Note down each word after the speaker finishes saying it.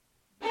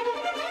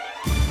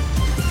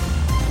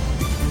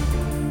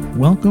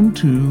Welcome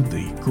to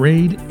the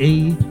Grade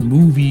A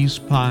Movies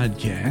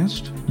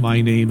Podcast. My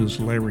name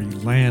is Larry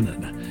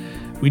Lannon.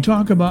 We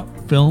talk about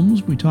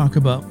films, we talk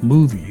about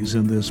movies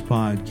in this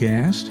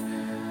podcast.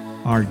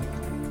 Our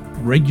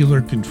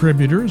regular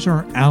contributors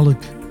are Alec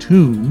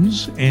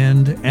Toombs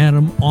and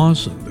Adam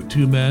Austin, the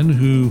two men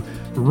who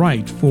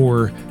write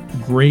for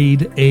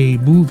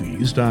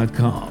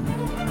GradeAmovies.com.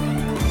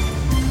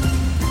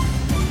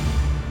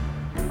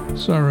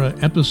 It's our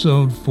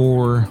episode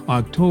for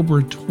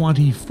October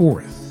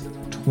 24th.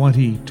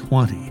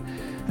 2020.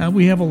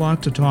 We have a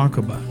lot to talk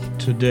about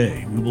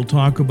today. We will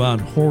talk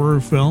about horror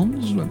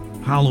films,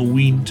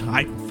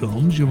 Halloween-type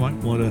films you might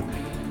want to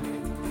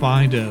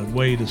find a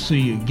way to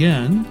see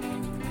again.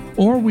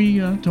 Or we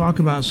talk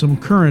about some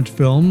current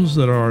films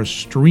that are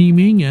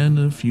streaming and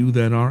a few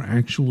that are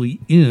actually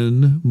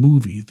in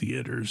movie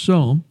theaters.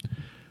 So,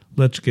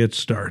 let's get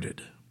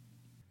started.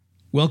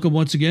 Welcome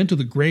once again to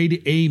the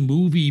Grade A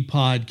Movie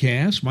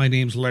Podcast. My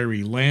name's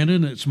Larry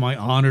Lannon. It's my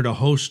honor to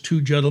host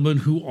two gentlemen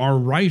who are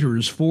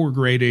writers for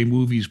Grade A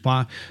Movies,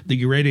 the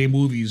Grade A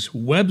Movies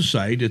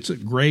website. It's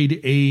at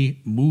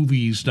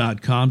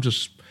gradeamovies.com.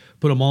 Just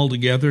put them all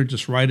together.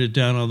 Just write it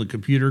down on the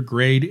computer,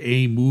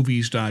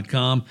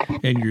 gradeamovies.com,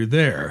 and you're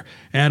there.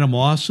 Adam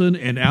Austin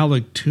and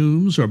Alec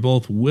Toombs are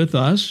both with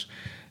us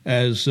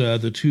as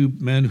the two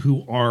men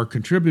who are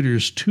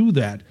contributors to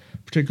that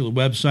particular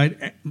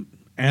website.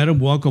 Adam,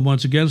 welcome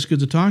once again. It's good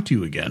to talk to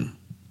you again.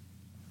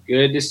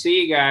 Good to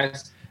see you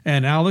guys.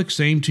 And Alex,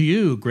 same to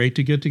you. Great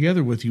to get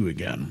together with you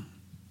again.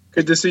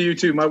 Good to see you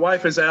too. My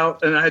wife is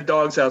out, and I had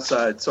dogs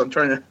outside, so I'm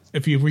trying to.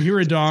 If you hear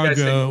a dog,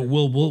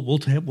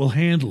 we'll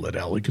handle it,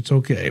 Alec. It's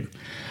okay.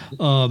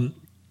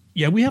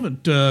 Yeah, we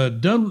haven't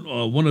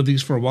done one of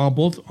these for a while.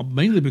 Both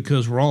mainly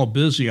because we're all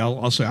busy.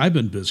 I'll say I've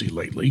been busy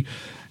lately,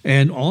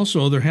 and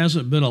also there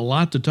hasn't been a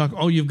lot to talk.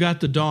 Oh, you've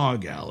got the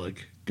dog,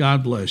 Alec.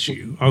 God bless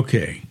you.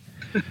 Okay.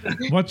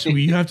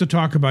 You have to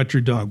talk about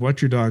your dog.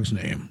 What's your dog's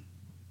name?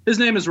 His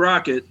name is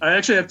Rocket. I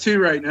actually have two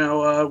right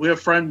now. We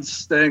have friends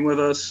staying with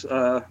us.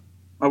 My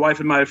wife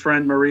and my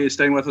friend Marie is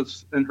staying with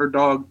us, and her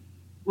dog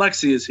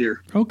Lexi is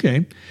here.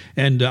 Okay.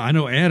 And I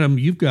know, Adam,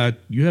 you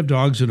have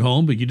dogs at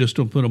home, but you just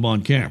don't put them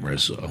on camera,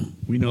 so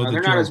we know that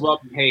they're not as well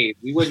behaved.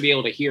 We wouldn't be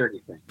able to hear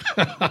anything.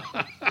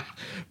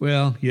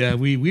 Well, yeah,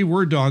 we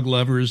were dog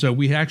lovers.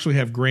 We actually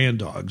have grand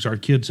dogs. Our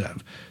kids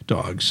have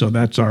dogs, so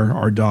that's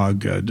our dog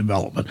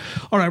development.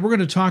 All right, we're going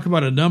to talk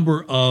about a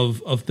number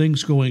of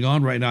things going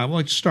on right now. I'd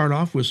like to start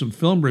off with some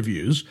film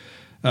reviews,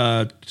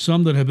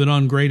 some that have been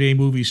on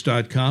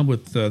GradeAmovies.com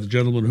with the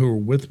gentlemen who are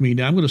with me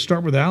now. I'm going to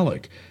start with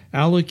Alec.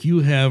 Alec,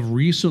 you have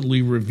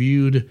recently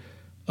reviewed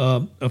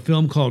a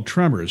film called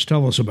Tremors.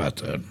 Tell us about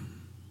that.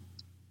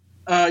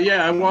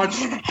 Yeah, I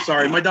watched.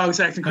 Sorry, my dog's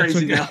acting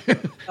crazy okay.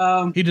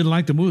 now. He didn't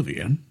like the movie,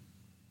 huh?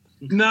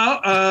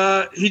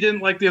 No, he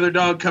didn't like the other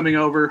dog coming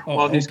over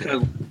while he's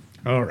cuddling.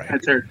 All right.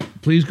 That's her.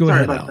 Please go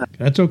ahead, Alec.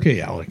 That's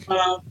okay, Alec.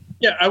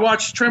 Yeah, I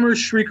watched Tremors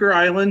Shrieker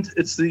Island.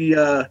 It's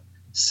the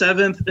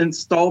seventh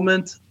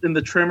installment in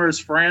the Tremors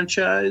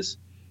franchise.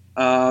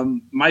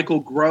 Michael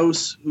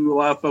Gross, who a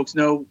lot of folks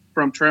know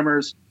from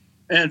Tremors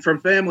and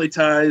from Family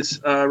Ties,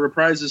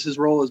 reprises his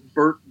role as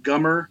Burt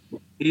Gummer.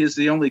 He is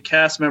the only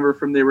cast member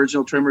from the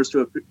original Tremors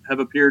to have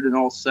appeared in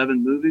all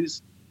 7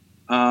 movies.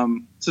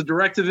 It's a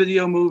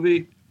direct-to-video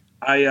movie.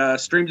 I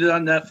streamed it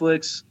on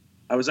Netflix.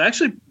 I was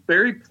actually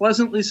very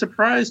pleasantly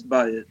surprised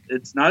by it.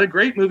 It's not a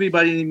great movie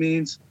by any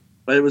means,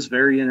 but it was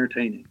very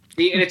entertaining.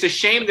 And it's a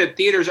shame that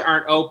theaters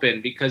aren't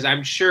open because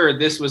I'm sure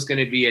this was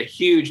going to be a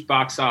huge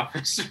box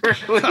office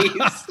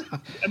release.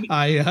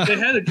 They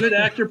had a good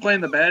actor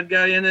playing the bad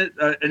guy in it,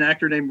 an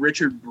actor named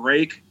Richard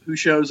Brake, who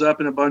shows up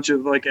in a bunch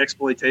of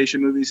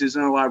exploitation movies. He's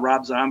in a lot of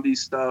Rob Zombie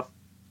stuff.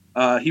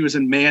 He was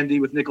in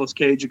Mandy with Nicolas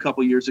Cage a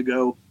couple years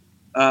ago.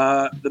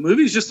 The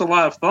movie's just a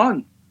lot of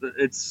fun.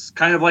 It's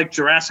kind of like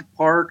Jurassic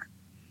Park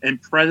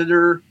and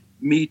Predator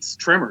meets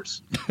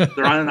Tremors.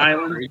 They're on an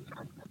island.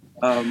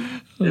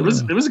 It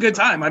was a good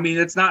time. I mean,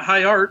 it's not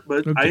high art,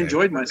 but okay. I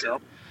enjoyed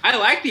myself. I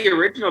like the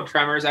original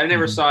Tremors. I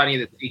never saw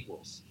any of the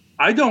sequels.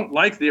 I don't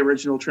like the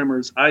original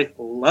Tremors. I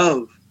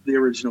love the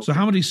original. So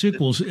how many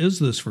sequels is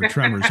this for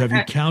Tremors? Have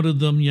you counted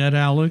them yet,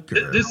 Alec?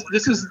 Or?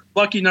 This is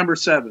lucky number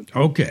 7.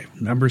 Okay,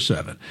 number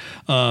 7.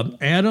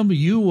 Adam,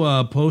 you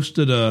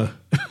posted a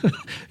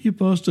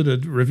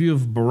review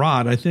of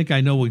Borat. I think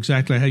I know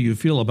exactly how you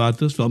feel about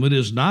this film. It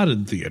is not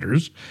in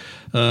theaters.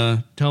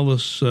 Tell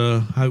us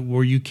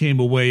where you came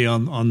away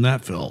on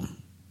that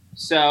film.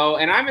 So,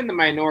 and I'm in the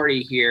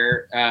minority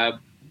here.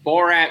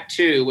 Borat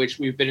 2, which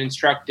we've been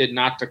instructed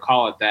not to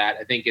call it that.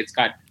 I think it's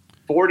got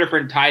 4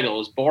 different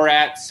titles: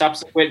 Borat,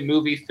 subsequent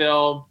movie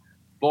film,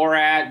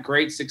 Borat,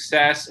 great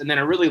success, and then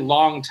a really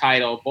long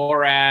title,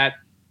 Borat,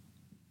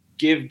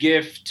 give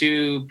gift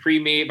to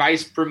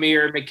Vice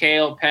Premier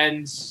Mikhail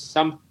Pence,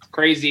 some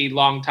crazy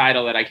long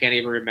title that I can't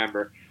even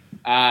remember.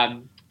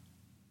 But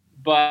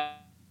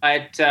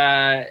it's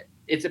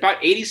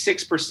about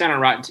 86% on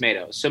Rotten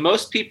Tomatoes. So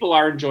most people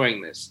are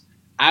enjoying this.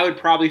 I would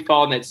probably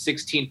fall in that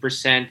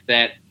 16%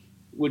 that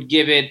would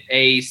give it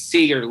a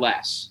C or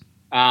less.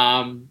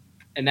 And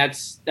and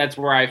that's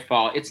where I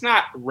fall. It's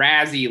not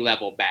Razzie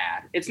level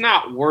bad. It's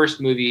not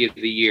worst movie of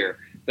the year,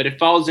 but it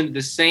falls into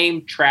the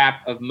same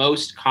trap of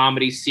most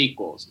comedy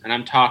sequels. And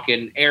I'm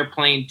talking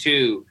Airplane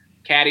 2,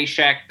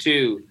 Caddyshack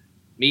 2,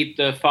 Meet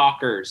the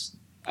Fockers,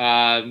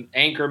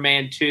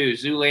 Anchorman 2,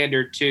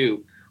 Zoolander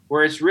 2,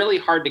 where it's really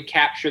hard to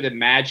capture the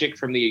magic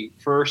from the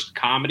first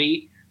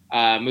comedy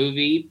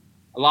movie.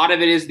 A lot of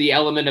it is the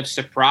element of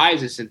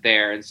surprise isn't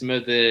there, and some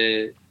of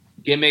the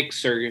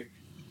gimmicks or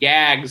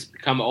gags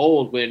become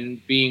old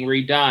when being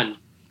redone.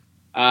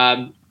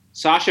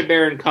 Sacha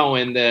Baron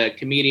Cohen, the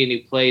comedian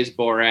who plays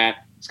Borat,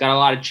 has got a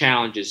lot of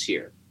challenges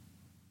here.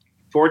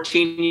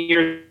 14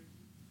 years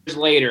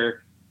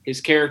later,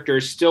 his character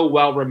is still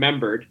well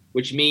remembered,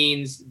 which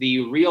means the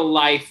real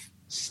life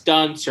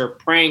stunts or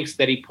pranks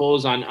that he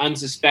pulls on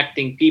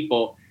unsuspecting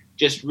people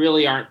just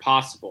really aren't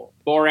possible.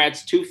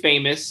 Borat's too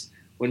famous.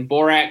 When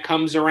Borat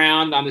comes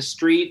around on the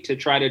street to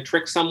try to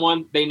trick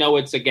someone, they know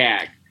it's a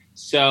gag.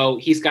 So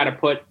he's got to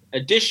put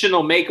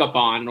additional makeup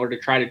on in order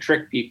to try to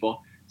trick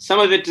people. Some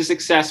of it is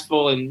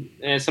successful and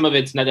some of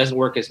it doesn't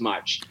work as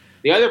much.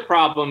 The other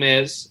problem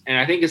is, and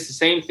I think it's the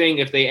same thing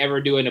if they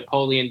ever do a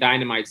Napoleon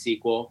Dynamite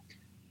sequel,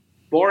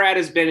 Borat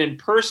has been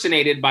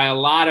impersonated by a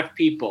lot of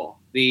people.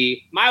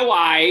 My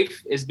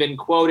wife has been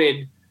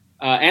quoted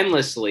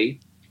endlessly.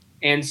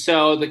 And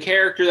so the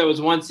character that was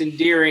once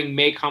endearing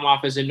may come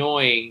off as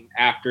annoying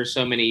after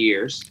so many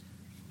years.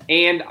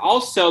 And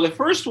also, the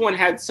first one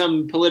had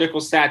some political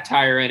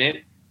satire in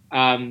it,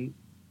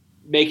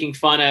 making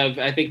fun of,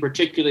 I think,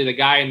 particularly the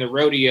guy in the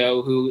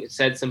rodeo who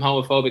said some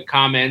homophobic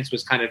comments,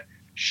 was kind of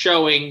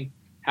showing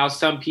how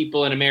some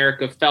people in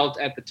America felt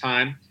at the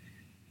time.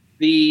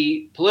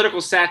 The political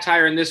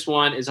satire in this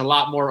one is a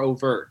lot more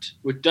overt,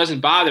 which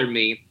doesn't bother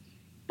me.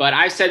 But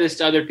I've said this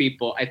to other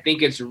people. I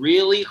think it's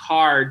really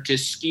hard to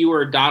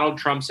skewer Donald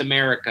Trump's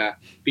America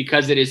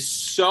because it is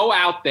so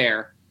out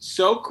there,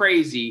 so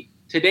crazy.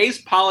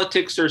 Today's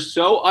politics are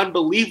so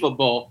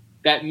unbelievable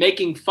that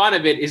making fun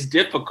of it is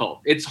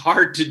difficult. It's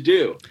hard to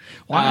do.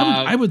 Well,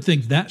 I would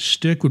think that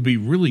shtick would be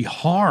really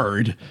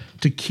hard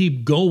to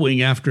keep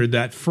going after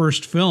that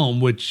first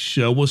film, which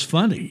was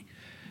funny.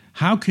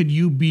 How could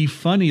you be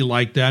funny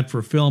like that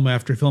for film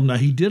after film? Now,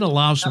 he did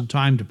allow some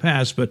time to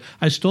pass, but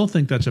I still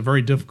think that's a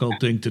very difficult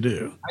thing to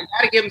do. I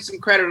got to give him some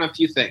credit on a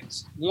few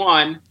things.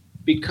 One,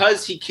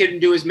 because he couldn't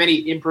do as many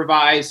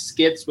improvised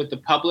skits with the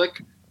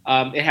public,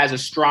 it has a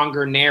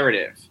stronger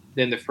narrative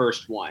than the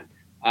first one.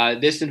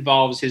 This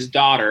involves his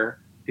daughter,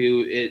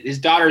 his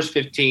daughter's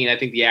 15. I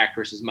think the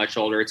actress is much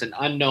older. It's an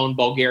unknown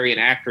Bulgarian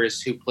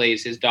actress who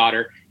plays his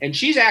daughter, and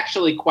she's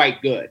actually quite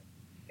good.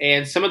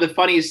 And some of the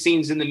funniest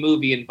scenes in the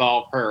movie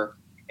involve her.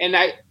 And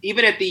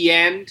even at the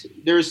end,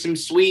 there's some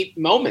sweet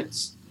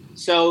moments.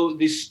 So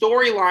the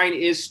storyline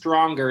is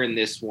stronger in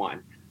this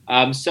one.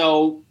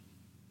 So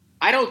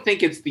I don't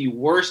think it's the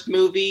worst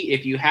movie.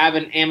 If you have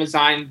an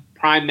Amazon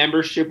Prime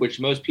membership, which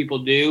most people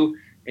do,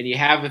 and you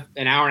have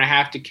an hour and a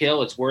half to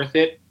kill, it's worth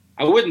it.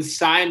 I wouldn't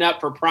sign up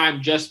for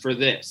Prime just for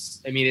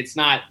this. I mean, it's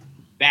not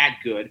that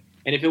good.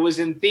 And if it was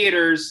in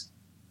theaters,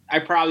 I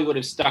probably would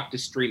have stuck to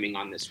streaming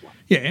on this one.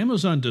 Yeah,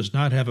 Amazon does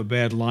not have a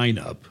bad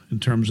lineup in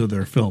terms of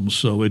their films,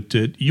 so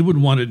you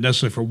wouldn't want it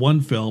necessarily for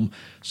one film.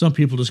 Some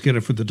people just get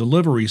it for the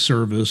delivery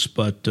service,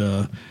 but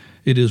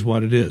it is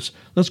what it is.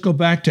 Let's go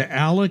back to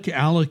Alec.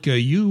 Alec,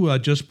 you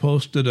just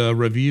posted a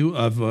review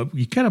of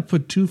you kind of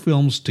put two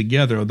films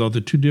together, although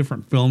the two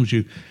different films,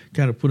 you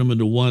kind of put them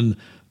into one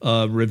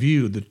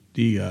review,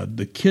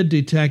 the Kid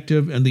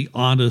Detective and The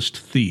Honest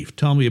Thief.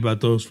 Tell me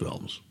about those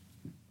films.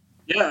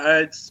 Yeah,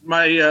 it's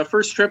my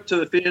first trip to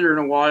the theater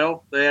in a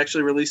while. They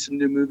actually released some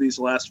new movies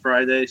last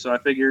Friday, so I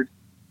figured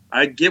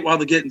I'd get while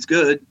the getting's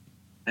good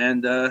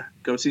and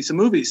go see some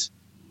movies.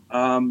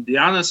 The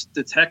Honest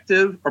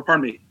Detective, or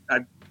pardon me,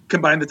 I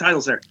combined the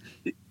titles there.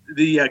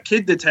 The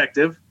Kid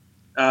Detective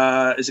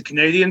is a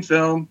Canadian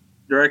film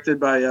directed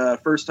by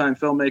first-time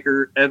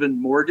filmmaker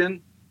Evan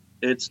Morgan.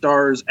 It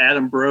stars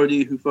Adam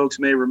Brody, who folks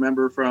may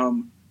remember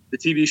from the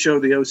TV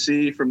show The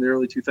O.C. from the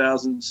early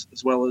 2000s,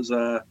 as well as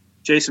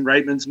Jason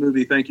Reitman's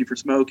movie Thank You for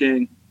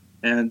Smoking,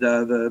 and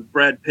the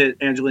Brad Pitt,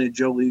 Angelina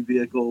Jolie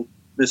vehicle,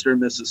 Mr.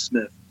 and Mrs.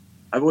 Smith.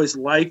 I've always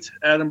liked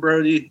Adam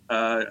Brody.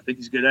 I think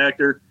he's a good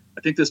actor.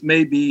 I think this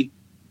may be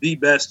the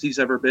best he's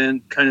ever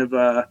been, kind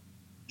of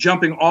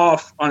jumping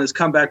off on his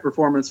comeback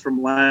performance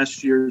from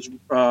last year's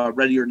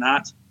Ready or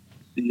Not,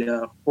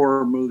 the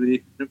horror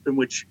movie in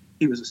which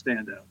he was a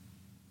standout.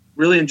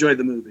 Really enjoyed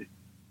the movie.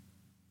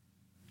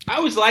 I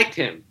always liked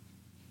him.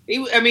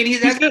 He's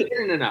hasn't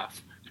been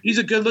enough. He's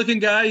a good-looking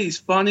guy. He's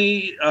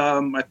funny.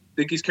 I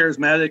think he's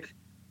charismatic.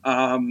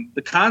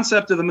 The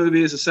concept of the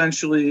movie is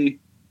essentially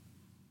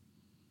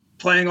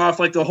playing off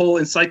like the whole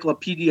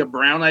Encyclopedia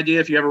Brown idea,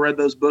 if you ever read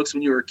those books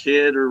when you were a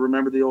kid or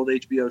remember the old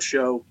HBO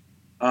show.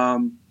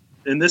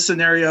 In this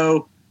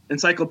scenario,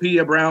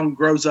 Encyclopedia Brown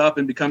grows up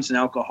and becomes an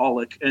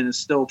alcoholic and is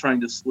still trying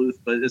to sleuth,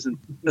 but isn't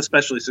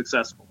especially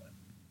successful.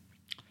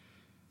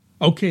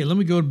 Okay, let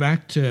me go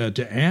back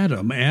to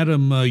Adam.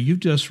 Adam,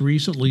 you've just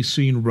recently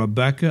seen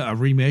Rebecca, a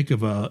remake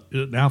of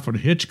an Alfred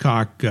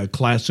Hitchcock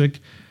classic.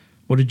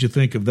 What did you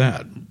think of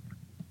that?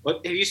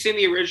 What, have you seen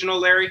the original,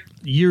 Larry?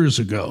 Years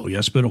ago. Yeah,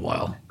 it's been a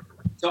while.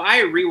 So I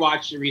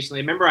rewatched it recently.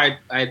 Remember, I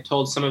had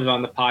told some of it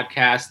on the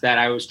podcast that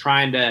I was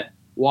trying to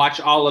watch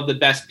all of the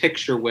Best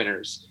Picture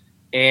winners.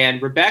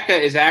 And Rebecca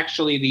is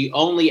actually the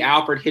only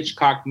Alfred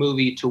Hitchcock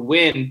movie to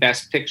win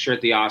Best Picture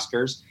at the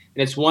Oscars.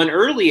 And it's won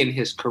early in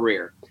his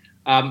career.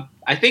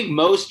 I think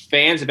most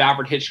fans of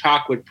Alfred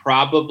Hitchcock would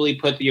probably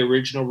put the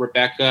original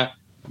Rebecca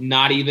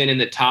not even in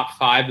the top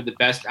 5 of the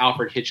best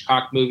Alfred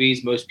Hitchcock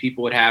movies. Most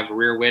people would have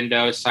Rear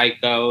Window,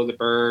 Psycho, The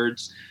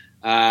Birds,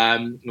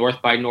 North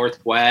by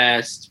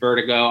Northwest,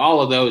 Vertigo. All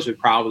of those would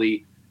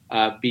probably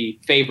be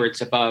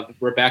favorites above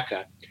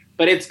Rebecca.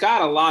 But it's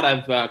got a lot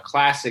of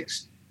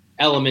classics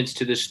elements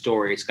to this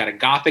story. It's got a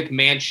Gothic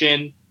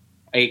mansion,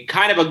 a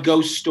kind of a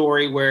ghost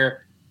story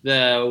where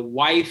the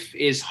wife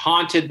is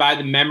haunted by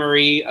the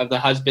memory of the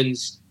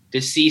husband's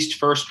deceased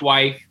first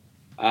wife,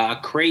 a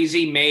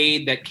crazy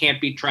maid that can't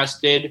be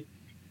trusted.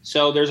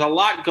 So there's a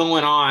lot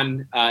going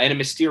on and a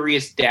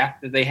mysterious death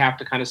that they have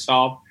to kind of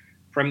solve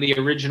from the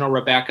original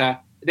Rebecca.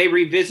 They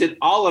revisit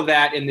all of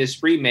that in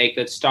this remake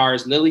that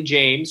stars Lily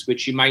James,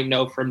 which you might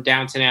know from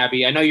Downton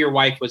Abbey. I know your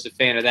wife was a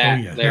fan of that.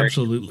 Oh, yeah, Larry.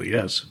 absolutely,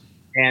 yes.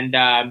 And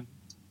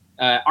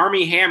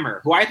Armie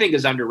Hammer, who I think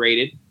is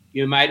underrated.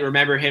 You might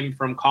remember him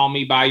from Call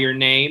Me By Your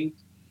Name.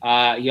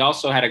 He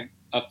also had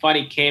a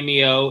funny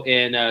cameo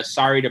in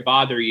Sorry to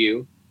Bother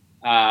You.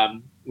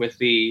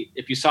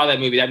 If you saw that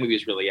movie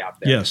is really out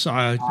there. Yes,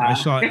 I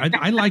saw it.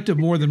 I liked it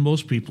more than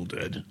most people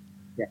did.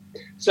 Yeah.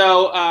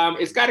 So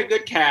it's got a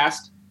good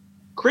cast.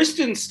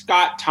 Kristen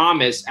Scott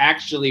Thomas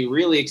actually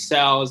really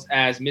excels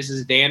as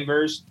Mrs.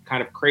 Danvers,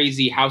 kind of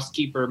crazy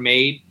housekeeper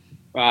maid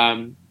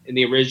in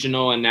the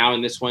original and now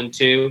in this one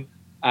too.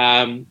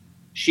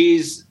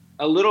 She's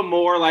a little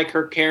more like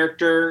her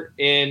character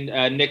in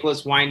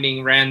Nicholas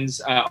Winding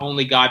Refn's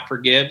Only God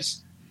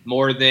Forgives,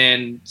 more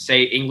than,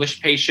 say,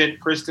 English Patient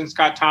Kristen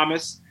Scott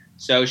Thomas.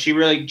 So she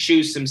really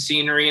chews some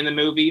scenery in the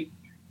movie.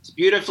 It's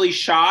beautifully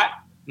shot,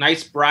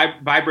 nice,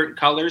 vibrant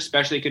colors,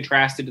 especially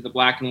contrasted to the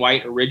black and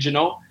white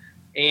original.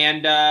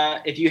 And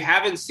if you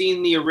haven't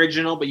seen the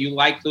original, but you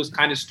like those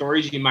kind of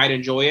stories, you might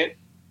enjoy it.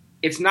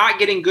 It's not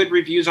getting good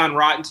reviews on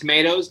Rotten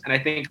Tomatoes, and I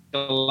think a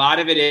lot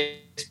of it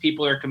is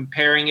people are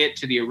comparing it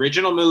to the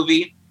original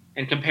movie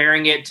and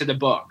comparing it to the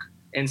book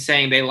and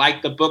saying they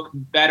like the book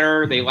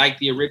better, they like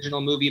the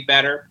original movie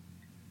better.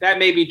 That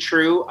may be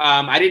true.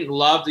 I didn't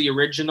love the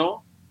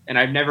original, and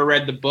I've never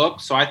read the book,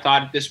 so I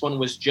thought this one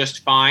was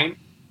just fine.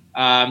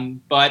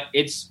 But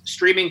it's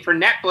streaming for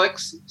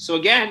Netflix, so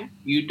again,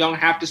 you don't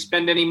have to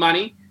spend any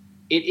money.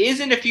 It is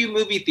in a few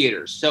movie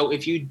theaters, so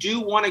if you do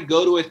want to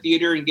go to a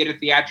theater and get a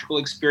theatrical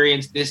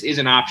experience, this is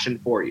an option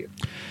for you.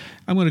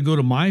 I'm going to go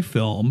to My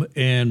Film,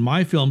 and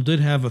My Film did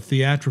have a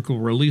theatrical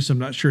release. I'm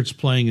not sure it's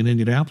playing in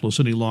Indianapolis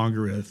any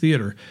longer at a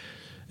theater.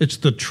 It's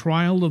The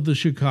Trial of the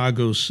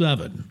Chicago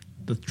 7.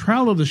 The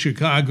Trial of the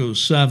Chicago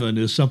 7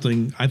 is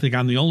something I think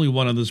I'm the only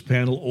one on this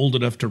panel old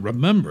enough to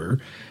remember,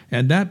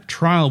 and that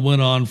trial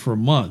went on for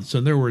months,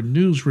 and there were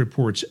news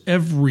reports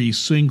every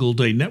single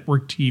day.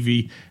 Network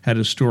TV had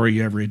a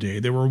story every day.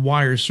 There were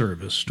wire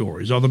service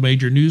stories. All the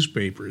major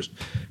newspapers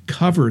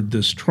covered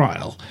this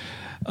trial.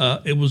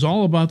 It was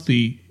all about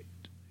the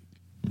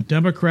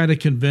Democratic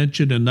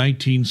Convention in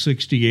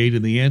 1968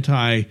 and the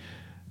anti-Vietnam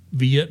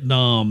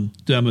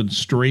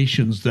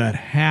demonstrations that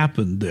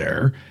happened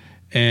there.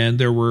 And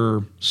there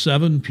were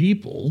 7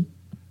 people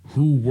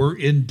who were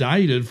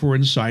indicted for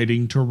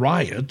inciting to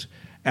riot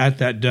at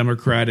that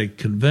Democratic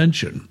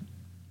Convention.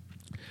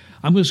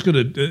 I'm just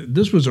going to,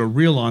 this was a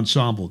real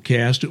ensemble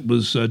cast. It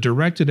was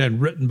directed and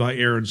written by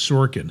Aaron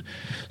Sorkin.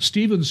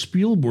 Steven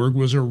Spielberg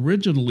was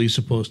originally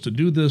supposed to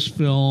do this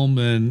film,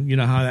 and you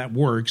know how that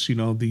works. You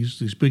know,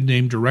 these big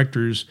name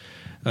directors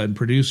and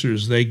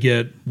producers, they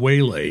get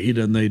waylaid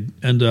and they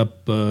end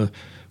up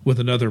with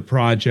another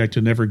project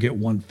and never get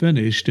one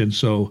finished. And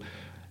so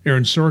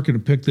Aaron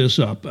Sorkin picked this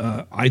up.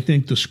 I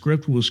think the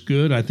script was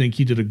good. I think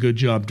he did a good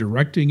job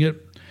directing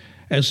it.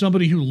 As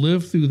somebody who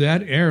lived through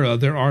that era,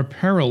 there are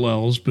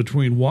parallels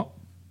between what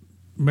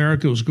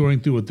America was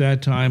going through at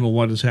that time and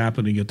what is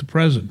happening at the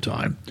present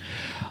time.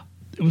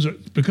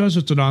 Because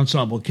it's an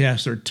ensemble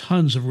cast, there are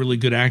tons of really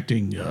good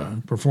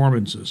acting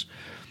performances.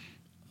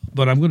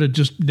 But I'm going to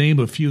just name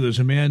a few. There's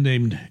a man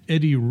named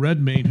Eddie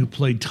Redmayne who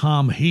played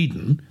Tom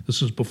Hayden.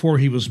 This is before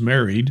he was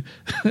married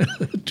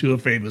to a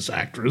famous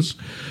actress.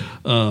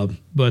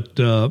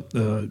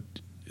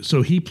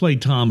 So he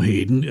played Tom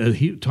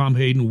Hayden. Tom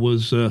Hayden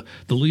was the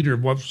leader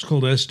of what was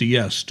called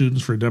SDS,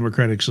 Students for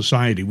Democratic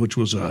Society, which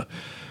was a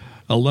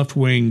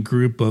left-wing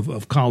group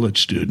of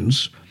college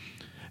students.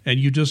 And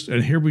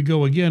here we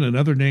go again,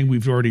 another name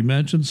we've already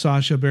mentioned,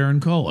 Sacha Baron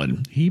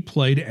Cohen. He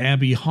played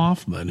Abby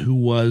Hoffman, who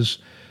was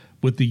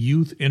with the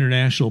Youth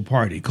International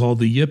Party called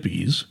the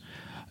Yippies.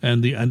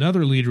 And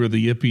another leader of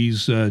the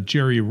Yippies,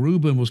 Jerry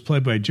Rubin, was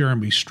played by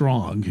Jeremy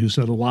Strong, who's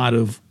had a lot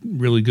of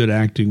really good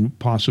acting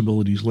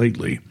possibilities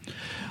lately.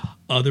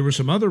 There were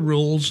some other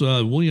roles.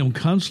 William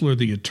Kunstler,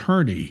 the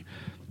attorney,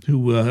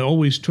 who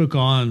always took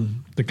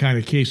on the kind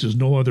of cases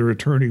no other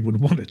attorney would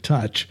want to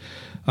touch.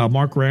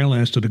 Mark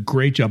Rylance did a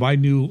great job. I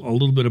knew a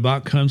little bit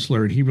about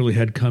Kunstler, and he really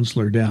had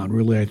Kunstler down.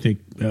 Really, I think,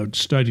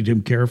 studied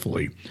him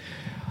carefully.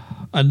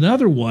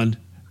 Another one,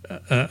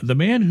 the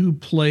man who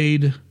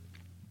played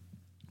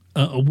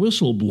a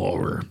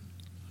whistleblower,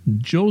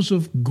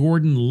 Joseph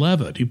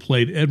Gordon-Levitt, he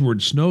played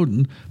Edward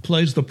Snowden,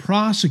 plays the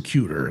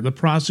prosecutor, the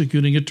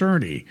prosecuting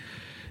attorney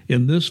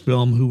in this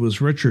film, who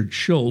was Richard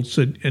Schultz.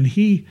 And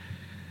he,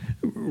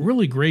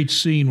 really great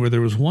scene where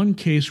there was one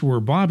case where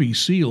Bobby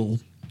Seale,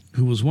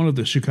 who was one of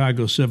the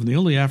Chicago Seven, the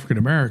only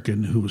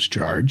African-American who was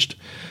charged,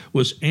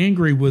 was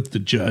angry with the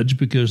judge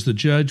because the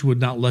judge would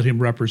not let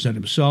him represent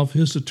himself.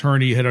 His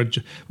attorney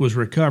was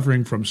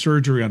recovering from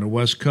surgery on the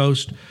West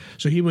Coast,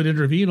 so he would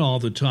intervene all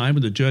the time,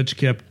 and the judge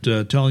kept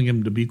telling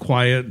him to be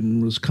quiet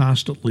and was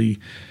constantly,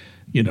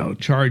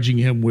 charging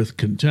him with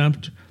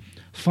contempt.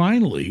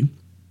 Finally,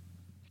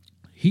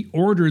 he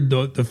ordered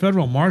the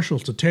federal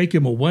marshals to take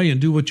him away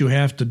and do what you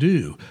have to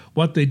do.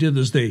 What they did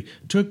is they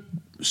took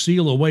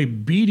Seale away,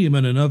 beat him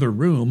in another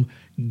room,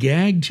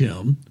 gagged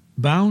him,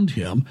 bound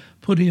him,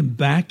 put him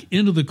back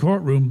into the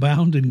courtroom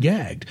bound and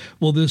gagged.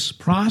 Well, this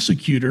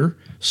prosecutor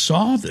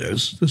saw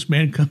this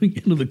man coming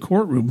into the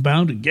courtroom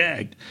bound and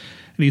gagged.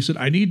 And he said,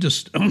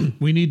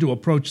 we need to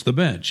approach the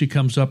bench. He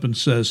comes up and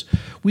says,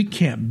 we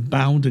can't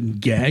bound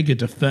and gag a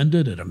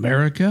defendant in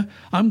America.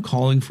 I'm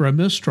calling for a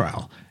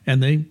mistrial.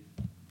 And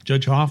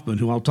Judge Hoffman,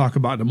 who I'll talk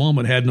about in a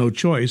moment, had no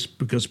choice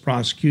because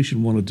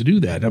prosecution wanted to do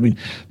that. I mean,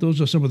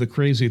 those are some of the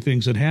crazy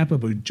things that happen.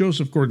 But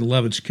Joseph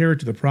Gordon-Levitt's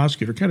character, the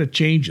prosecutor, kind of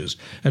changes.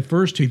 At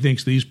first, he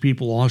thinks these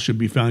people all should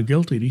be found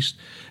guilty. And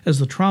as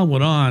the trial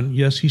went on,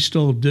 yes, he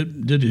still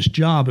did his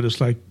job, but it's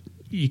like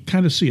you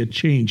kind of see a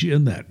change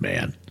in that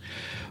man.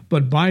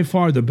 But by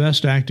far the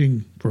best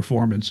acting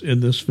performance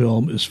in this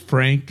film is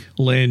Frank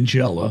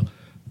Langella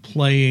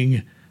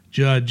playing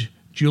Judge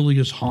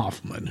Julius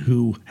Hoffman,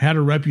 who had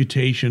a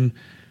reputation,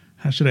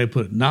 how should I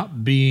put it,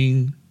 not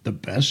being the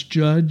best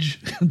judge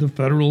in the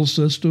federal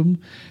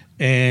system.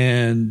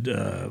 And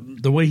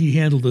the way he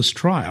handled this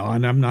trial,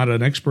 and I'm not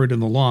an expert in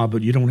the law,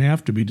 but you don't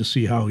have to be to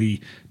see how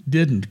he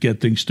didn't get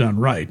things done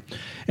right.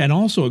 And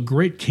also a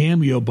great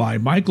cameo by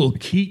Michael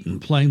Keaton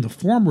playing the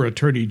former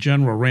Attorney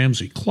General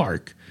Ramsey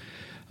Clark.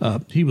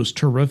 He was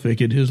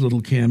terrific in his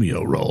little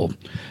cameo role.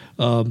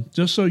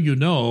 Just so you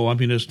know, I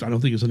mean, I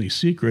don't think it's any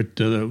secret,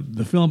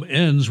 the film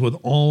ends with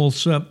all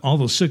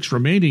the 6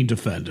 remaining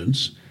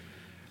defendants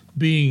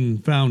being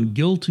found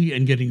guilty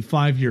and getting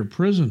 5-year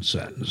prison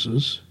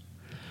sentences,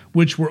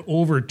 which were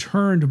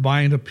overturned by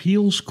an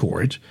appeals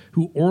court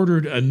who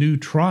ordered a new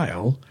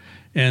trial.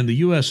 And the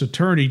U.S.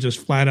 attorney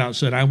just flat out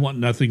said, I want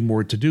nothing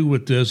more to do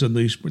with this, and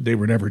they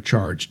were never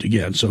charged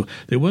again. So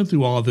they went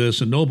through all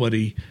this, and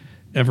nobody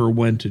ever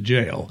went to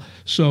jail.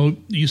 So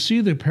you see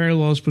the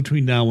parallels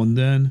between now and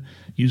then.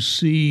 You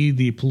see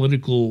the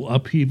political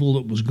upheaval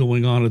that was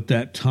going on at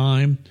that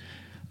time.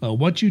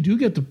 What you do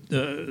get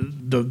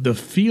the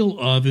feel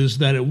of is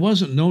that it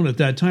wasn't known at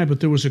that time,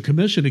 but there was a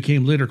commission that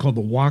came later called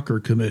the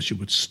Walker Commission,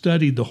 which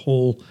studied the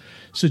whole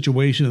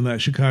situation in that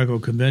Chicago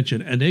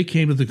convention, and they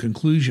came to the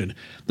conclusion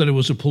that it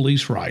was a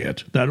police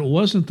riot, that it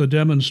wasn't the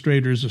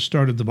demonstrators that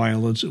started the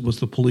violence, it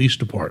was the police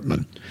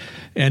department.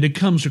 And it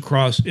comes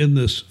across in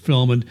this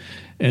film,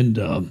 and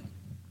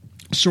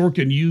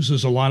Sorkin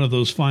uses a lot of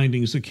those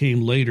findings that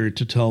came later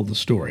to tell the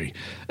story.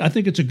 I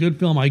think it's a good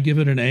film. I give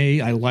it an A.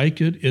 I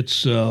like it.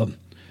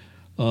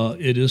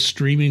 It is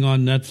streaming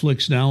on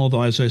Netflix now,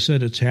 although, as I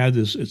said, it's had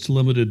its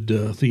limited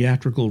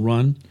theatrical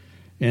run.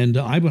 And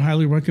I would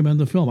highly recommend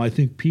the film. I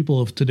think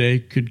people of today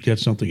could get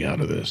something out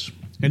of this.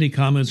 Any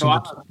comments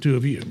on the two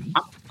of you?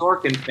 I'm a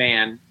Sorkin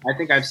fan. I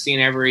think I've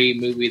seen every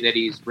movie that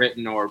he's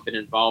written or been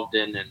involved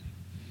in,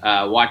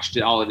 and watched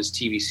all of his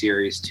TV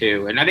series,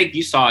 too. And I think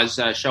you saw his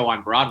show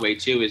on Broadway,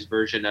 too, his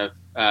version of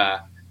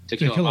To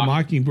Kill a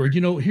Mockingbird.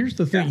 Here's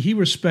the thing. Yeah. He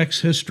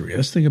respects history.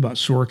 That's the thing about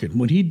Sorkin.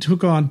 When he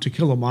took on To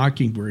Kill a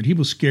Mockingbird, he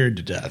was scared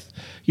to death.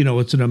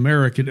 It's an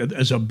American,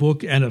 as a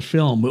book and a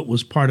film, it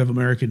was part of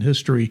American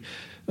history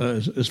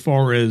as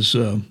far as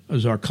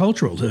our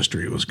cultural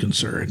history was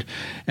concerned.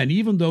 And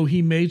even though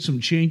he made some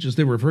changes,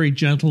 they were very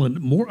gentle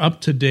and more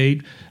up to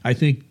date, I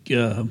think,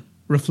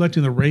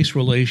 reflecting the race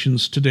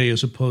relations today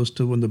as opposed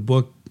to when the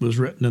book was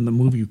written and the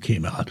movie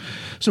came out.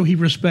 So he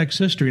respects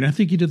history, and I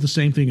think he did the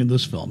same thing in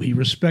this film. He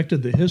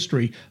respected the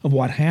history of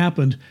what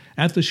happened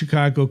at the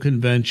Chicago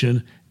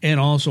Convention and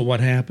also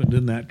what happened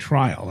in that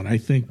trial. And I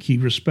think he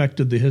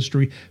respected the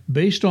history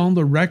based on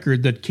the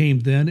record that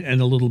came then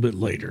and a little bit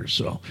later.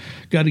 So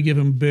got to give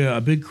him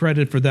a big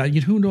credit for that.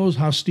 Who knows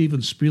how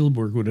Steven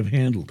Spielberg would have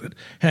handled it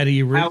had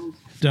he written.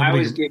 I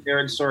always give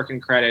Aaron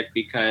Sorkin credit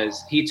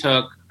because he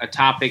took a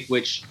topic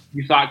which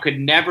you thought could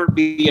never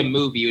be a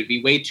movie. It would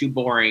be way too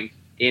boring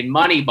in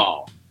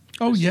Moneyball.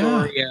 Oh,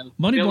 yeah.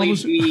 Moneyball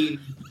was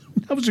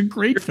that was a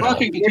great film. You're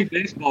talking to two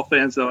baseball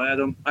fans, though,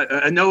 Adam.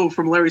 I know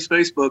from Larry's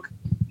Facebook,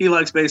 he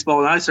likes baseball,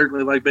 and I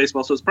certainly like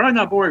baseball, so it's probably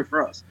not boring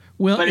for us.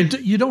 Well,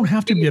 you don't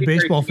have to be a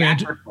baseball fan.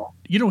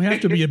 You don't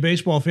have to be a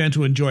baseball fan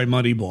to enjoy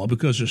Moneyball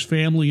because there's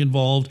family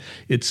involved.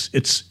 It's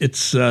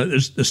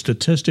there's the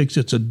statistics.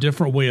 It's a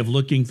different way of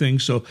looking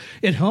things. So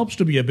it helps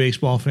to be a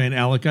baseball fan,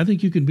 Alec. I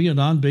think you can be a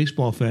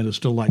non-baseball fan and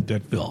still like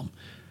that film.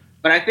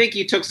 But I think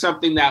he took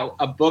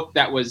a book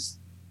that was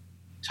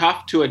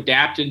tough to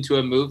adapt into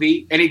a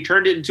movie, and he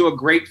turned it into a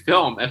great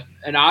film,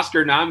 an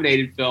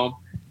Oscar-nominated film.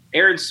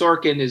 Aaron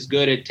Sorkin is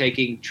good at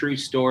taking true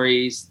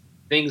stories,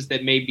 things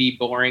that may be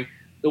boring.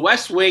 The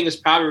West Wing is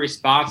probably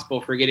responsible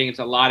for getting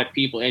a lot of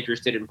people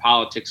interested in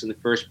politics in the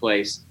first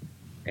place.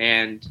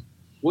 And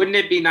wouldn't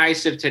it be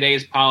nice if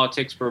today's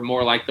politics were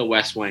more like the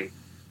West Wing?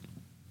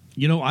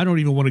 You know, I don't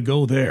even want to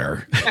go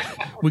there.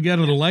 We got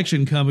an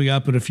election coming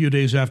up in a few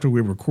days after we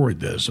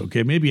record this,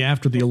 okay? Maybe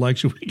after the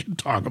election we can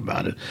talk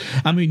about it.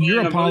 I mean,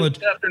 you're a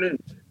politician.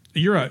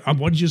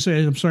 What did you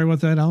say? I'm sorry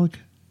about that, Alec?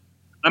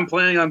 I'm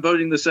planning on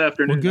voting this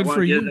afternoon. Well, good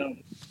for you.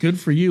 Good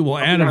for you. Well,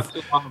 Adam,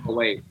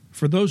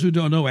 for those who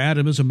don't know,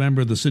 Adam is a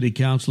member of the city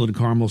council in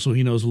Carmel, so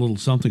he knows a little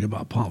something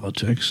about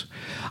politics.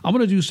 I'm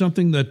going to do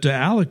something that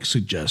Alec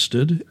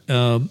suggested.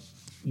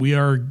 We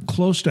are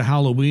close to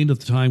Halloween at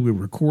the time we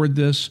record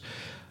this.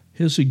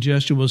 His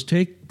suggestion was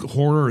take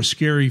horror or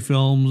scary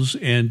films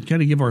and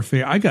kind of give our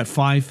favorite. I got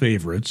 5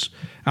 favorites.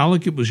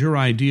 Alec, it was your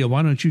idea.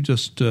 Why don't you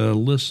just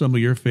list some of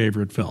your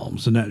favorite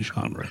films in that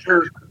genre?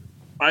 Sure.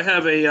 I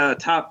have a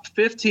top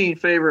 15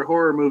 favorite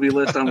horror movie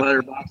list on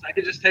Letterboxd. I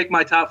could just take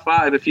my top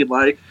 5 if you'd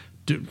like.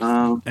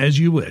 As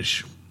you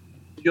wish.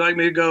 Would you like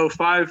me to go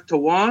 5 to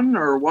 1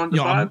 or 1 to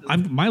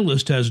 5? My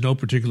list has no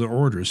particular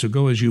order, so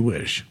go as you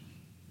wish.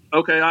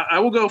 Okay, I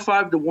will go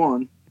 5 to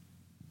 1.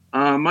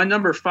 My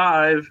number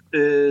 5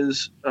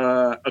 is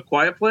A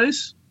Quiet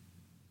Place,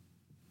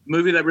 a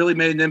movie that really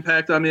made an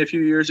impact on me a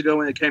few years ago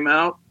when it came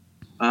out.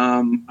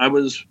 I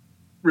was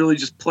really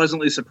just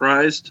pleasantly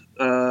surprised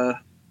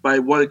by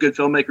what a good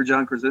filmmaker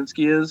John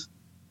Krasinski is.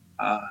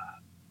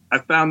 I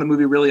found the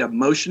movie really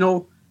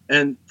emotional.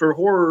 And for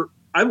horror,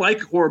 I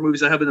like horror movies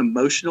that have an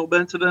emotional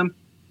bent to them.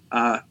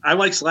 I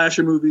like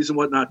slasher movies and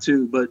whatnot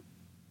too, but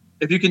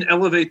if you can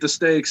elevate the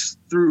stakes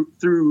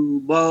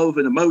through love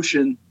and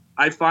emotion,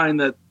 I find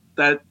that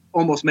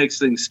almost makes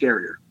things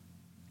scarier.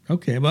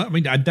 Okay, well, I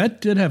mean,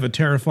 that did have a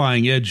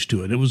terrifying edge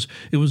to it. It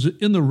was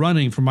in the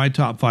running for my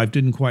top 5,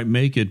 didn't quite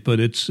make it, but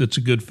it's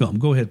a good film.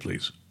 Go ahead,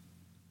 please.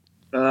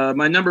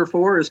 My number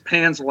 4 is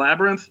Pan's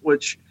Labyrinth,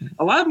 which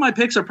a lot of my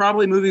picks are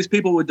probably movies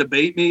people would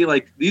debate me.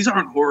 Like, these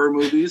aren't horror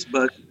movies,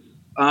 but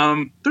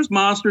there's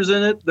monsters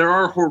in it. There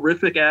are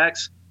horrific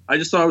acts. I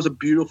just thought it was a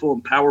beautiful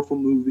and powerful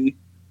movie.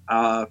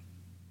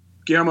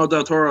 Guillermo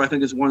del Toro, I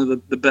think, is one of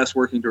the best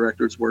working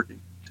directors working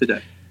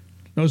today.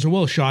 No, it's a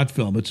well-shot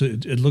film.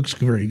 It looks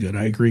very good.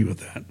 I agree with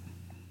that.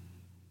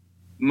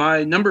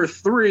 My number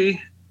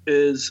 3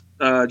 is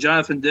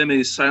Jonathan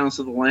Demme's Silence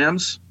of the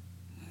Lambs.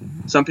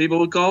 Some people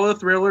would call it a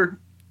thriller.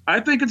 I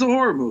think it's a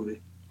horror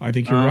movie. I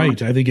think you're right.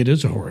 I think it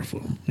is a horror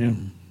film. Yeah.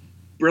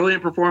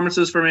 Brilliant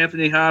performances from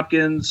Anthony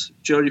Hopkins,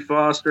 Jodie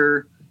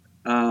Foster,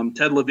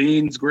 Ted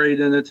Levine's great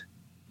in it.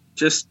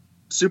 Just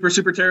super,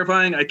 super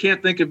terrifying. I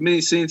can't think of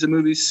many scenes in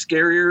movies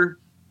scarier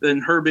than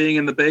her being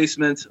in the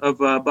basement of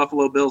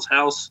Buffalo Bill's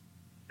house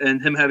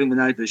and him having the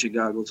night vision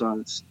goggles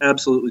on. It's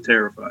absolutely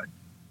terrifying.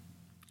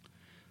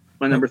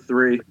 My number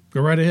 3.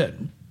 Go right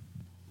ahead.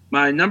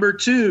 My number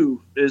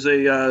 2 is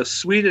a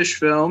Swedish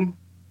film,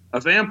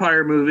 a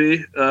vampire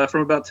movie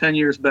from about 10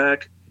 years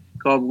back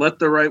called Let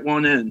the Right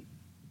One In.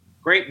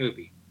 Great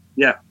movie.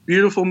 Yeah,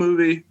 beautiful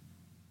movie.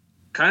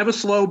 Kind of a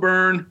slow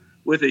burn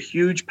with a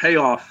huge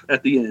payoff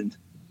at the end.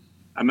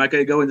 I'm not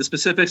going to go into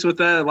specifics with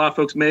that. A lot of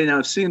folks may not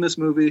have seen this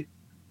movie.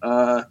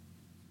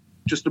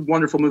 Just a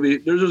wonderful movie.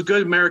 There's a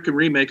good American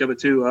remake of it,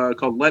 too,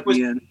 called Let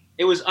Me In.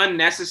 It was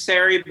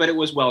unnecessary, but it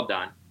was well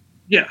done.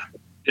 Yeah.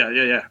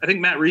 I think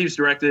Matt Reeves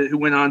directed it, who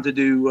went on to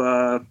do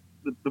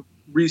the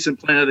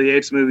recent Planet of the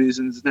Apes movies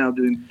and is now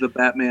doing the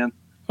Batman.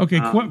 Okay,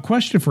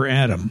 question for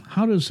Adam.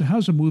 How's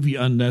a movie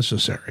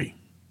unnecessary?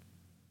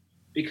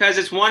 Because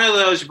it's one of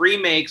those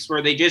remakes where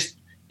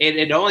it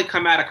had only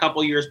come out a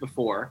couple years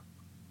before.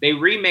 They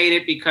remade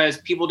it because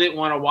people didn't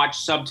want to watch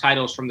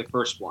subtitles from the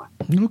first one.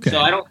 Okay. So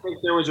I don't think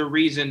there was a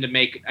reason to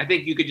make it. I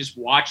think you could just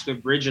watch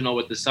the original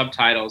with the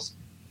subtitles.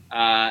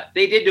 I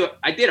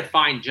did a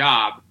fine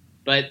job,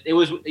 but it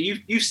was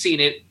you've seen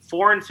it.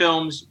 Foreign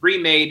films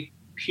remade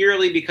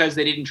purely because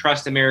they didn't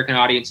trust American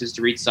audiences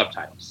to read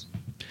subtitles.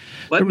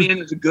 Let Me In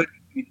is a good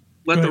movie.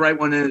 Let the Right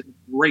One In is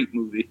a great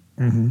movie.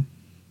 Mm-hmm.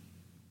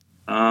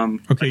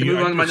 Okay, move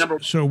on to my number.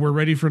 So we're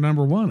ready for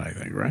number 1, I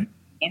think, right?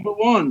 Number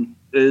 1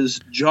 is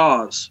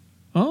Jaws.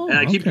 Oh, and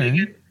I keep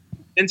getting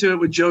into it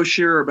with Joe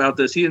Shearer about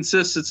this. He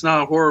insists it's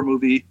not a horror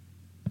movie.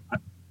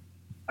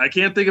 I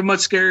can't think of much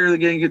scarier than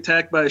getting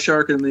attacked by a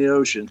shark in the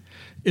ocean.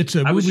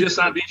 I was just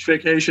on beach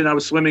vacation. I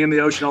was swimming in the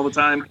ocean all the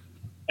time,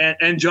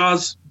 and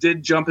Jaws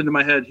did jump into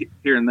my head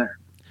here and there.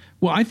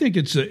 Well, I think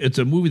it's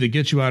a movie that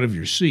gets you out of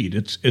your seat.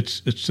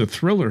 It's a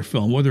thriller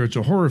film. Whether it's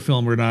a horror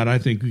film or not, I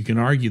think we can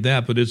argue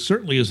that, but it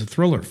certainly is a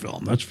thriller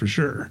film. That's for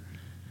sure.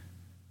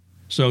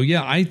 So,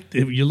 yeah, if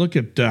you look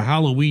at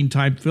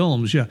Halloween-type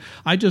films, yeah,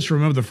 I just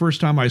remember the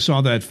first time I saw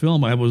that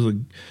film, I was a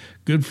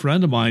good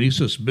friend of mine. He's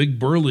this big,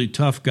 burly,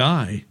 tough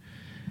guy,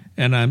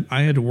 and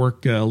I had to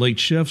work late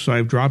shift, so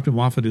I dropped him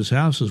off at his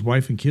house. His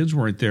wife and kids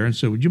weren't there, and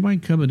said, would you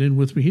mind coming in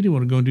with me? He didn't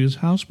want to go into his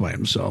house by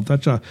himself.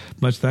 That's how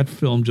much that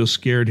film just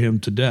scared him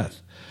to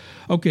death.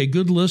 Okay,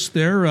 good list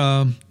there.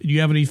 Do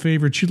you have any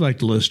favorites you'd like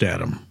to list,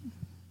 Adam?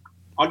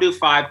 I'll do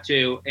 5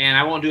 too, and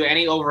I won't do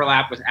any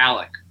overlap with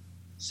Alec.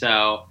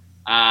 So...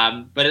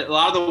 but a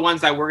lot of the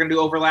ones that we're going to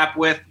do overlap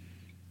with,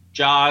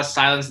 Jaws,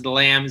 Silence of the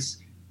Lambs,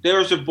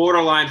 there's a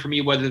borderline for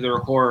me whether they're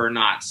horror or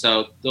not.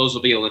 So those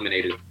will be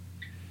eliminated.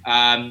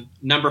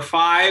 Number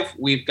 5,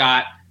 we've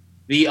got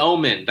The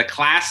Omen, the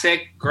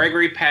classic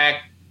Gregory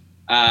Peck,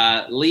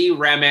 Lee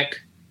Remick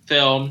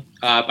film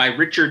by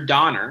Richard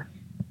Donner.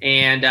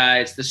 And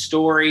it's the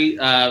story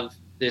of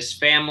this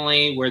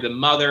family where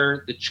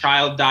the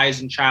child dies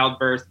in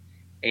childbirth.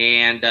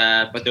 And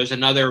but there's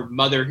another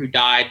mother who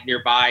died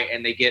nearby,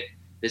 and they get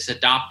this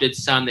adopted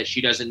son that she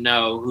doesn't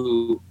know,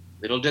 who,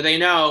 little do they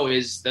know,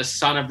 is the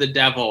son of the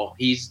devil.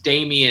 He's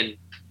Damien,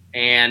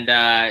 and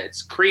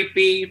it's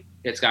creepy.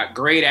 It's got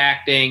great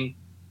acting,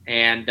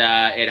 and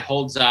it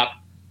holds up.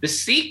 The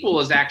sequel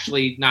is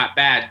actually not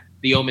bad,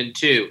 The Omen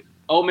 2.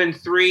 Omen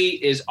 3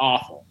 is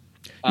awful.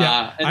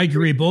 Yeah, I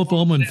agree. Both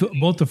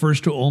the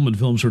first 2 Omen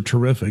films are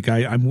terrific.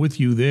 I'm with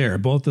you there.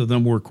 Both of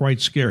them were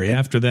quite scary.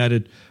 After that,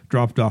 it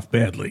dropped off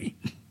badly.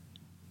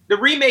 The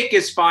remake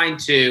is fine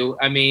too.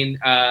 I mean,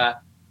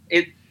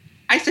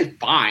 I said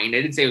fine.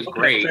 I didn't say it was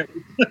great.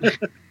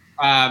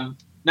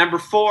 Number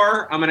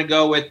 4, I'm going to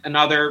go with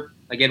another.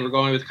 Again, we're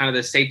going with kind of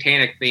the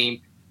satanic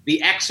theme.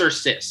 The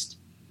Exorcist,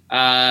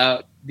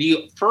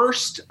 the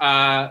first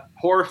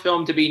horror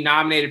film to be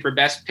nominated for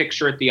Best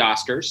Picture at the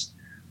Oscars.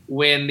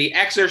 When The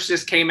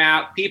Exorcist came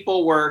out,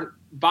 people were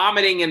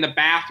vomiting in the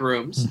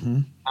bathrooms.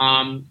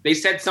 Mm-hmm. They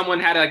said someone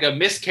had like a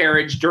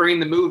miscarriage during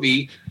the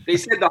movie. They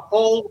said the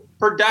whole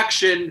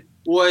production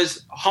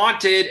was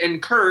haunted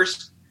and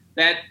cursed,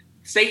 that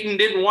Satan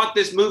didn't want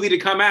this movie to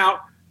come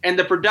out. And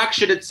the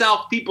production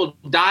itself, people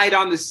died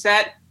on the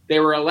set.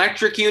 They were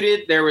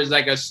electrocuted. There was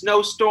like a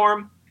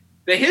snowstorm.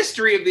 The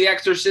history of The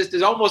Exorcist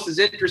is almost as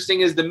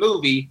interesting as the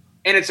movie,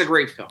 and it's a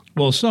great film.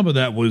 Well, some of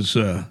that was...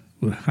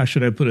 how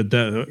should I put it?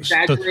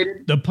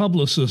 The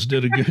publicist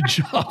did a good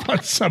job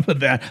on some of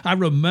that. I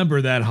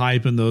remember that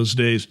hype in those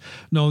days.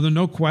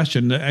 No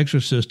question. The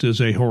Exorcist is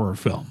a horror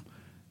film.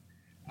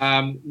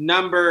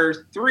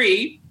 Number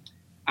 3,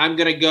 I'm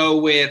going to go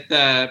with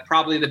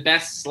probably the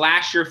best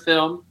slasher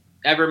film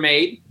ever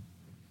made,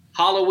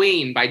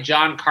 Halloween by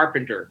John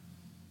Carpenter.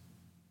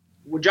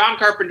 Well, John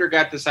Carpenter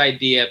got this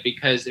idea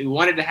because he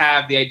wanted to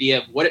have the idea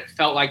of what it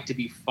felt like to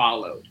be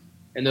followed.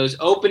 And those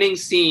opening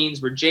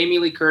scenes where Jamie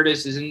Lee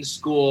Curtis is in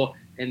school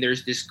and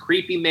there's this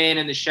creepy man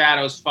in the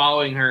shadows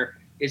following her,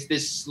 it's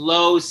this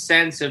slow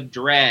sense of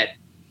dread.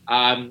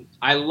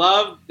 I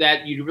love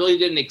that you really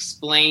didn't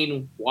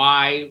explain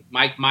why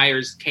Mike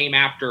Myers came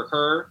after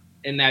her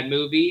in that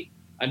movie.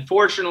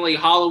 Unfortunately,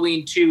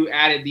 Halloween 2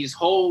 added these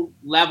whole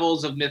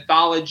levels of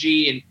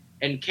mythology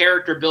and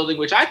character building,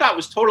 which I thought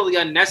was totally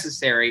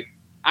unnecessary.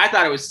 I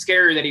thought it was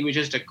scary that he was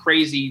just a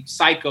crazy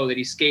psycho that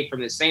escaped from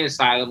the insane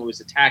asylum and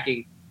was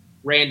attacking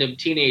random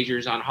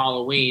teenagers on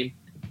Halloween.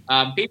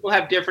 People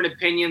have different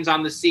opinions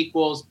on the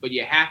sequels, but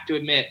you have to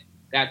admit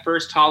that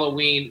first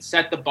Halloween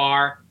set the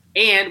bar,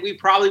 and we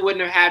probably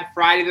wouldn't have had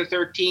Friday the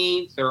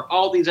 13th or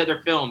all these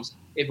other films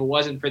if it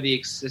wasn't for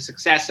the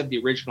success of the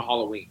original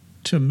Halloween.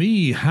 To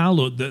me,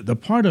 the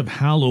part of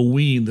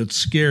Halloween that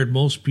scared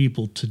most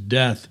people to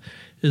death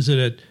is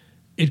that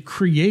it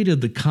created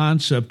the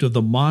concept of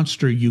the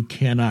monster you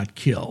cannot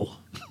kill.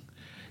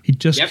 He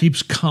just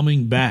keeps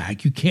coming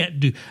back. You can't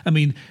do... I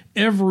mean,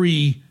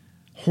 every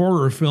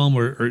horror film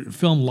or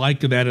film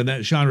like that in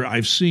that genre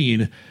I've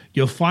seen,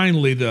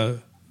 finally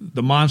the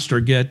monster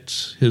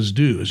gets his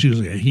due. It's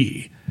usually a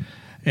he.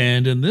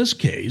 And in this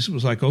case, it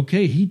was like,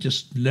 okay, he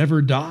just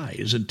never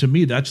dies. And to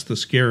me, that's the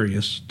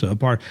scariest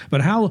part.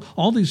 But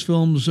all these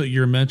films that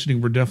you're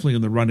mentioning were definitely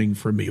in the running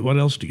for me. What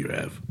else do you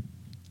have?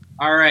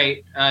 All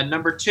right.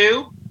 Number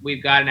 2,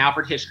 we've got an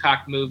Alfred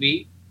Hitchcock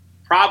movie.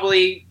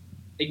 Probably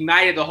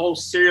ignited the whole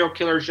serial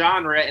killer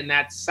genre, and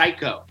that's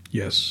Psycho.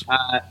 Yes.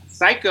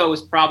 Psycho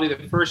was probably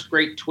the first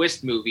great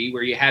twist movie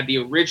where you had the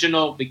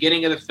original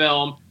beginning of the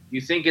film. You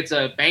think it's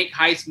a bank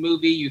heist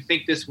movie. You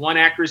think this one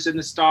actress in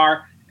the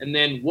star, and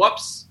then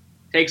whoops,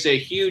 takes a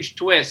huge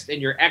twist, and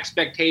your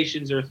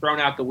expectations are thrown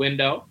out the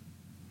window.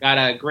 Got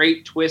a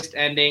great twist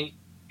ending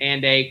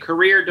and a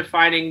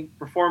career-defining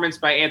performance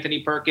by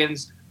Anthony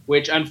Perkins,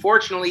 which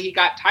unfortunately he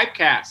got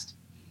typecast.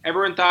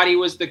 Everyone thought he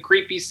was the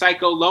creepy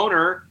psycho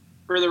loner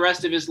for the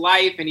rest of his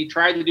life, and he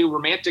tried to do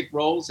romantic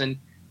roles, and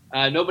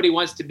nobody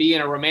wants to be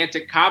in a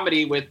romantic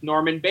comedy with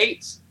Norman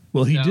Bates.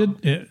 Well, he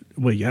did.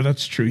 Well, yeah,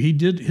 that's true. He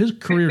did. His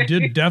career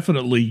did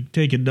definitely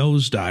take a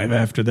nosedive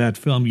after that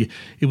film.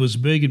 It was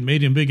big and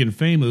made him big and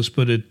famous,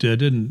 but it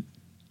didn't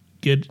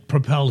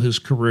propel his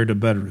career to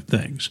better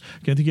things.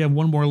 Okay, I think you have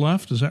one more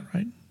left. Is that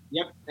right?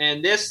 Yep.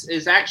 And this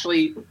is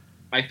actually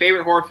my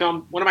favorite horror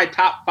film, one of my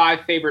top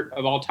 5 favorite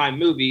of all time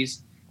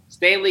movies,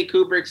 Stanley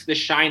Kubrick's The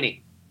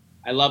Shining.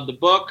 I love the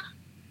book.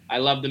 I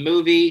love the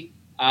movie.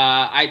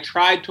 I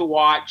tried to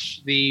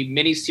watch the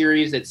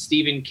miniseries that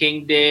Stephen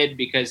King did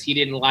because he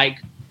didn't like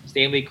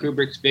Stanley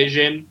Kubrick's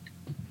vision.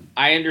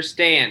 I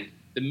understand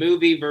the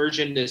movie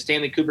version that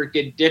Stanley Kubrick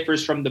did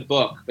differs from the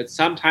book, but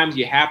sometimes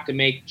you have to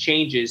make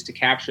changes to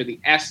capture the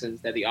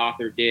essence that the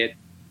author did.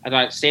 I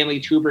thought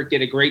Stanley Kubrick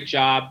did a great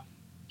job,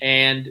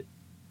 and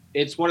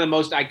it's one of the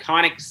most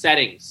iconic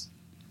settings.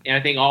 And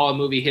I think all of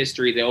movie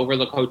history, the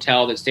Overlook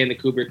Hotel that Stanley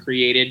Kubrick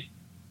created,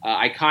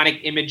 iconic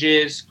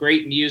images,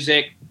 great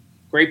music,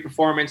 great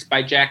performance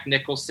by Jack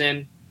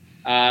Nicholson.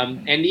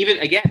 And even,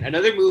 again,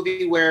 another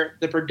movie where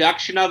the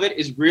production of it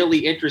is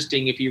really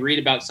interesting if you read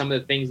about some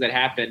of the things that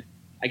happened.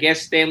 I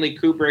guess Stanley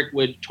Kubrick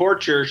would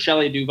torture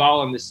Shelley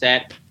Duvall on the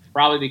set,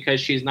 probably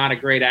because she's not a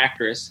great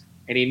actress,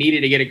 and he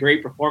needed to get a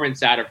great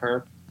performance out of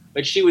her.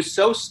 But she was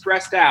so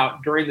stressed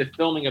out during the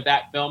filming of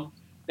that film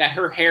that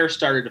her hair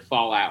started to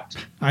fall out.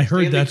 I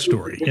heard that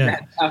story. Yeah.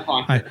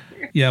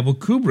 Well,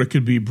 Kubrick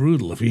could be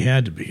brutal if he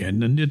had to be,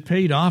 and it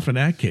paid off in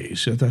that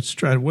case. That's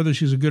whether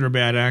she's a good or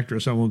bad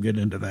actress, I won't get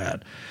into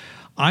that.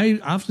 I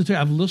have to tell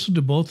you, I've listened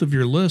to both of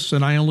your lists,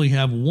 and I only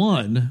have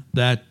one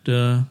that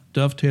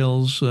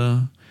dovetails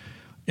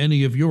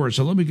any of yours.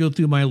 So let me go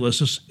through my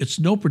list. It's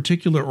no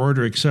particular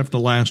order except the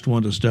last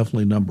one is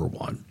definitely number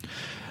one.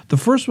 The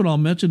first one I'll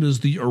mention is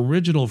the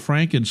original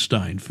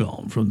Frankenstein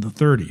film from the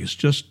 30s,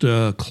 just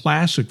a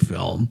classic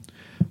film.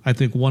 I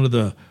think one of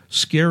the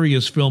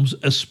scariest films,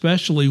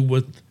 especially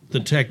with the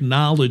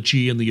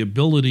technology and the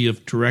ability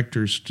of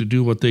directors to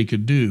do what they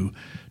could do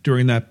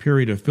during that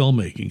period of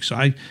filmmaking.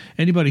 So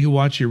anybody who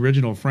watched the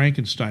original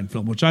Frankenstein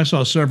film, which I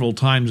saw several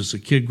times as a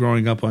kid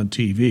growing up on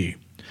TV.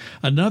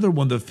 Another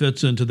one that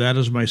fits into that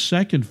is my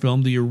second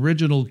film, the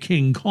original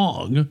King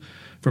Kong,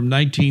 from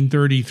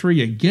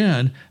 1933.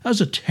 Again, that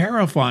was a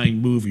terrifying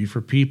movie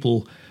for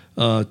people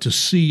to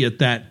see at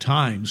that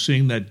time,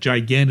 seeing that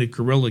gigantic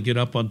gorilla get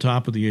up on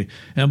top of the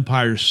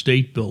Empire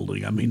State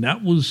Building. I mean,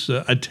 that was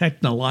a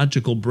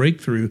technological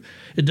breakthrough.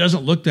 It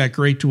doesn't look that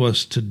great to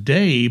us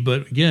today,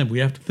 but again, we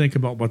have to think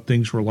about what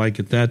things were like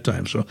at that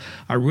time. So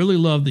I really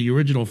love the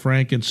original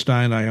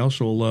Frankenstein. I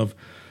also love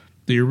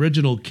the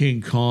original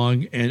King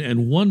Kong,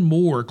 and one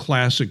more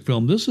classic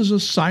film. This is a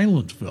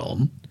silent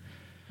film,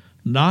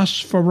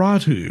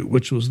 Nosferatu,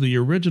 which was the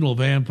original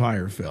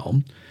vampire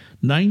film,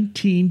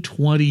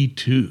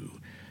 1922.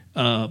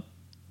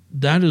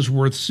 That is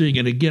worth seeing.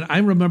 And again, I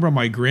remember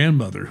my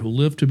grandmother, who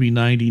lived to be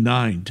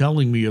 99,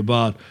 telling me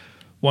about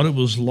what it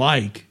was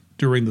like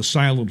during the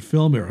silent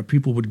film era.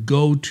 People would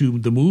go to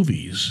the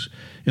movies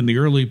in the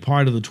early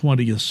part of the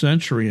 20th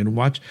century and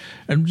watch,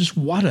 and just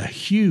what a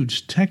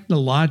huge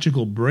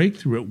technological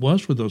breakthrough it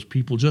was for those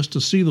people just to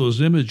see those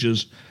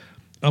images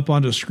up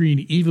on the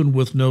screen, even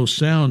with no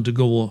sound to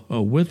go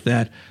with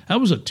that. That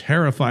was a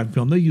terrifying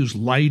film. They used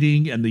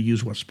lighting and they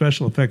used what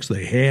special effects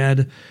they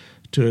had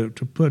to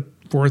put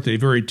forth a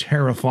very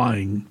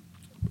terrifying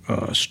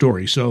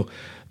story. So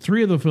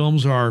 3 of the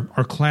films are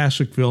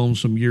classic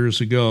films from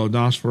years ago,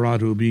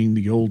 Nosferatu being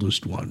the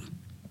oldest one.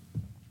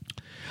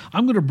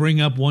 I'm going to bring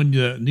up one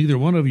neither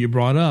one of you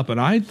brought up, and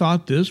I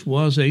thought this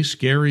was a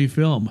scary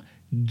film,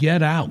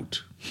 Get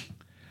Out.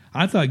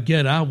 I thought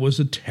Get Out was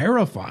a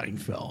terrifying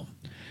film.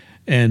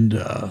 And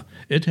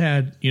it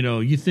had,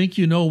 you think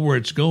you know where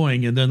it's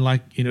going, and then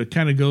it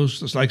kind of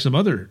goes, it's like some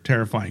other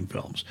terrifying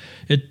films.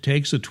 It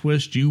takes a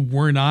twist you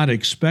were not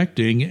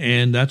expecting,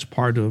 and that's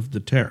part of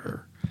the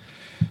terror.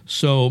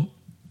 So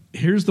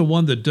here's the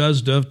one that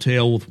does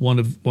dovetail with one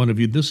of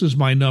you. This is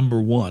my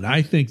number one.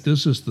 I think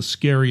this is the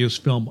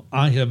scariest film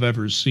I have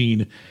ever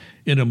seen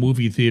in a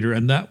movie theater,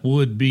 and that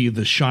would be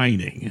The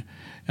Shining.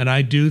 And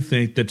I do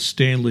think that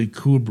Stanley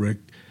Kubrick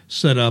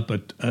set up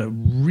a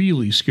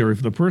really scary.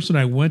 The person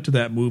I went to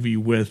that movie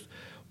with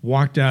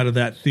walked out of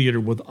that theater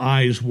with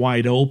eyes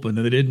wide open,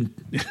 and they didn't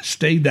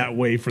stay that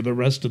way for the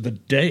rest of the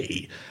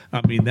day.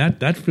 I mean,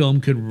 that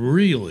film could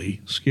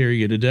really scare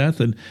you to death,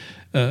 and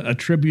a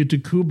tribute to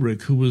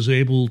Kubrick, who was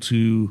able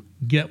to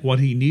get what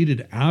he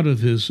needed out of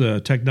his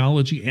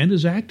technology and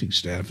his acting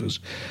staff,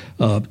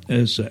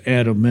 as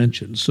Adam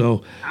mentioned.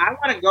 So I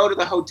want to go to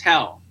the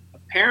hotel.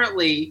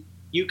 Apparently,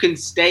 you can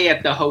stay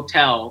at the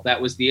hotel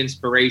that was the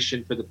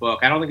inspiration for the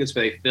book. I don't think it's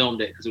where they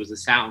filmed it because it was a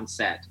sound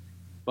set.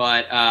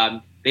 But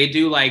they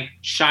do like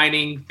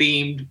Shining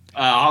themed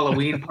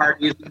Halloween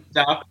parties and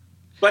stuff.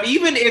 But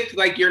even if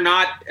you're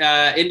not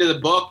into the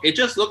book, it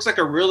just looks like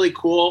a really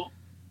cool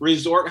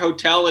resort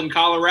hotel in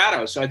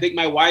Colorado. So I think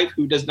my wife,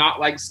 who does not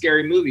like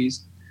scary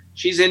movies,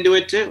 she's into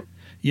it too.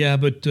 Yeah,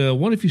 but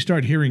what if you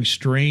start hearing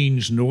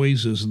strange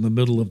noises in the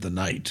middle of the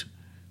night?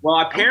 Well,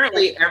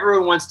 apparently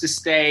everyone wants to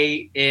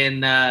stay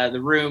in the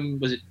room.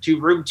 Was it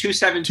room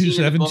 217?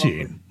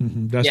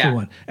 217. That's the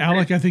one.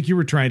 Alec, I think you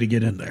were trying to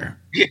get in there.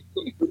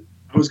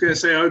 I was going to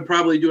say I would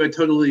probably do a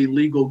totally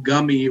legal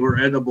gummy or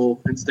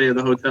edible and stay at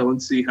the hotel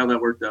and see how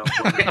that worked out.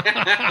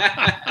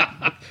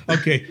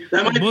 Okay.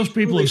 Most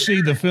people have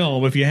seen the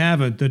film. If you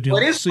haven't, it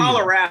is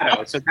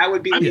Colorado, so that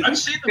would be. I've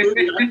seen the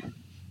movie.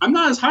 I'm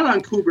not as hot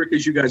on Kubrick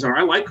as you guys are.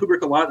 I like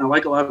Kubrick a lot, and I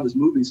like a lot of his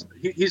movies.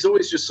 He's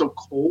always just so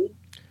cold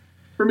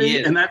for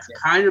me, and that's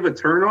kind of a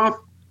turnoff.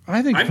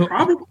 I think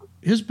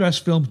his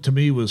best film to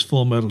me was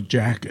Full Metal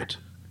Jacket.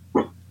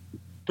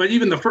 But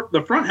even the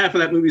front half of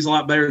that movie is a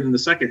lot better than the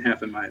second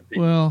half, in my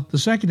opinion. Well, the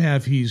second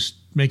half, he's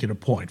making a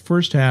point.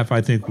 First half,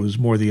 I think, was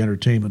more the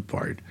entertainment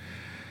part.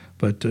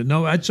 But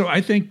so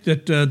I think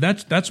that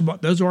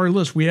those are our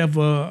list. We have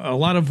a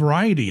lot of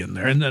variety in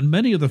there, and then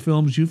many of the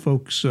films you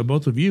folks,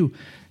 both of you,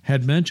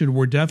 had mentioned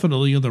were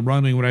definitely in the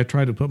running when I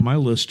tried to put my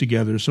list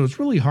together. So it's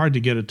really hard to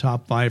get a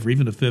top 5 or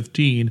even a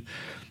 15.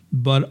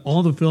 But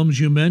all the films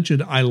you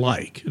mentioned, I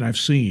like and I've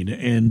seen,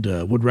 and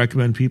would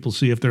recommend people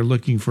see if they're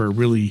looking for a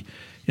really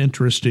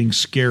interesting,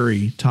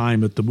 scary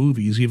time at the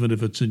movies, even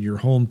if it's in your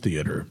home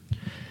theater.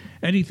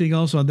 Anything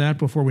else on that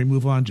before we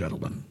move on,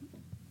 gentlemen?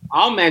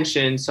 I'll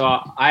mention, so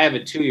I have a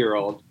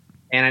 2-year-old,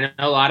 and I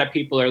know a lot of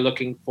people are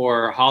looking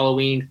for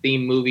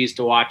Halloween-themed movies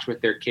to watch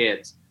with their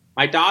kids.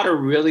 My daughter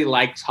really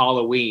likes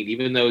Halloween,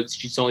 even though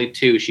she's only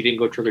 2. She didn't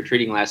go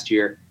trick-or-treating last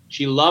year.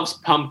 She loves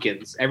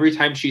pumpkins. Every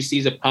time she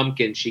sees a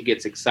pumpkin, she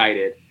gets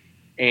excited.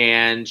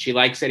 And she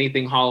likes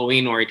anything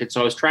Halloween-oriented.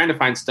 So I was trying to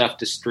find stuff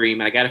to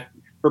stream. And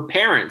for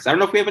parents, I don't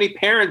know if we have any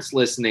parents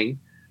listening,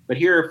 but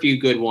here are a few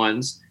good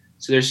ones.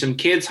 So there's some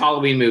kids'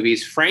 Halloween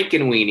movies.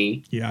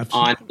 Frankenweenie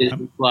on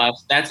Disney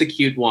Plus. That's a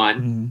cute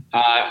one.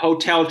 Mm-hmm.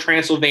 Hotel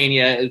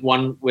Transylvania is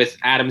one with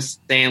Adam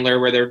Sandler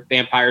where they're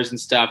vampires and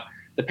stuff.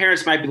 The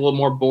parents might be a little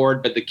more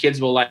bored, but the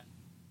kids will like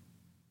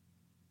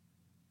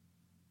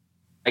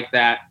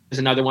that. There's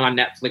another one on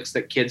Netflix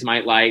that kids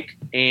might like.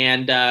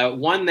 And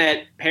one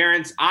that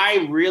parents,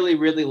 I really,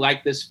 really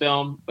like this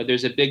film, but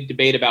there's a big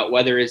debate about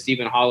whether it's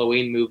even a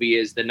Halloween movie,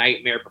 is The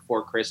Nightmare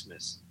Before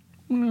Christmas.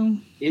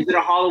 Is it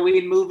a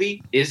Halloween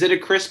movie? Is it a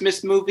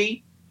Christmas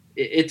movie?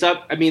 It's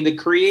up. I mean, the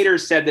creator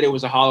said that it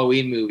was a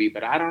Halloween movie,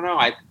 but I don't know.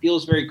 It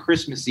feels very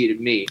Christmassy to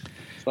me.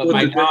 But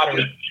my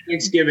daughter,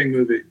 Thanksgiving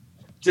movie.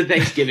 It's a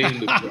Thanksgiving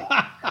movie.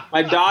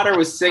 My daughter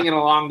was singing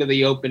along to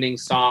the opening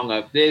song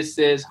of "This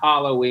is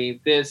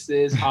Halloween, This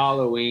is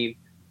Halloween."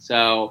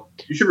 So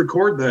you should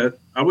record that.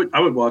 I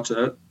would watch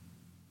that.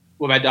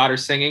 With my daughter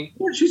singing.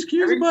 Yeah, she's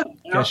cute.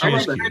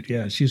 She's cute.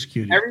 Yeah, she's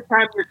cute. Every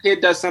time your kid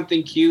does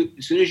something cute,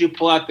 as soon as you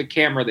pull out the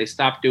camera, they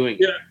stop doing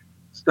it. Yeah.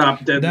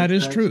 Stop dead. That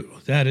is true.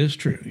 That is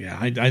true. Yeah,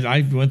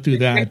 I went through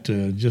that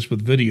just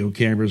with video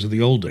cameras of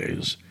the old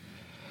days.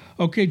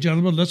 Okay,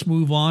 gentlemen, let's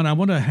move on. I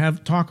want to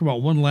talk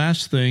about one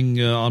last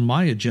thing on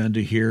my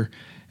agenda here,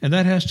 and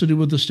that has to do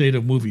with the state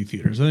of movie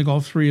theaters. I think all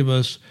three of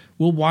us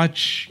will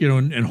watch,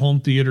 in home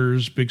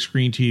theaters, big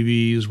screen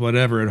TVs,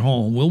 whatever at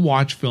home. We'll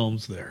watch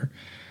films there.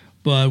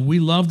 But we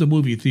love the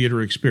movie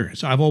theater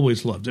experience. I've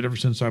always loved it ever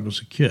since I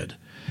was a kid.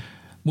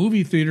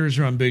 Movie theaters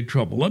are in big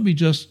trouble. Let me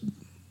just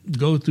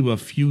go through a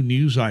few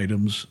news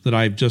items that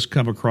I've just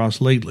come across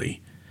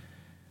lately.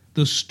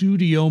 The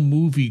Studio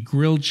Movie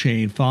Grill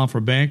chain filed for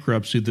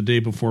bankruptcy the day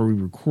before we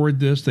record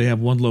this. They have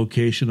one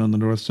location on the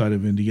north side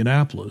of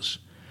Indianapolis.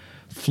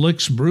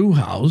 Flicks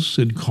Brewhouse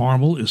in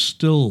Carmel is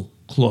still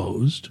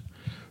closed.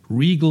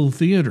 Regal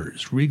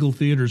Theaters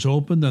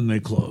opened, then they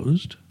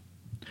closed.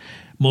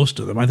 Most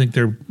of them. I think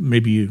they're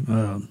maybe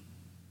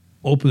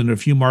open in a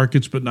few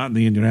markets, but not in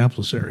the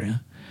Indianapolis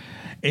area.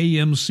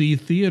 AMC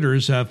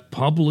Theaters have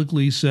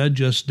publicly said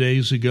just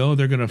days ago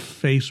they're going to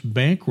face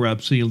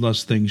bankruptcy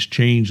unless things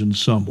change in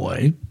some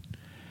way.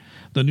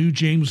 The new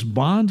James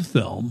Bond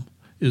film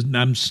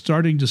I'm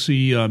starting to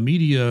see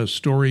media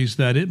stories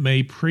that it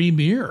may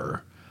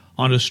premiere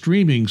on a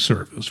streaming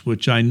service,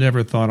 which I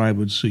never thought I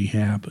would see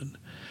happen.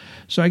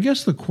 So I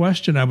guess the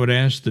question I would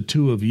ask the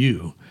two of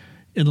you,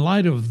 in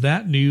light of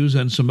that news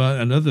and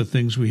and other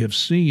things we have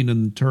seen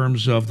in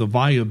terms of the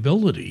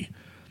viability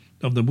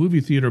of the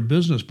movie theater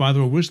business, by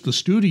the way, which the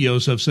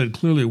studios have said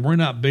clearly, we're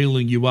not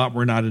bailing you out,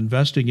 we're not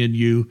investing in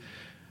you.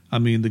 I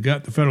mean,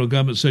 the federal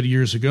government said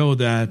years ago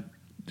that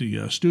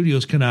the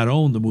studios cannot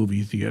own the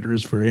movie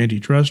theaters for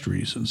antitrust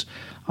reasons.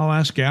 I'll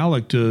ask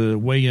Alec to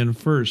weigh in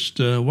first.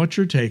 What's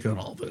your take on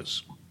all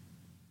this?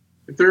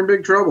 They're in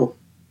big trouble,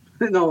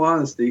 in all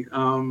honesty.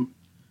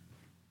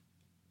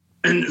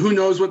 And who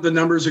knows what the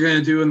numbers are going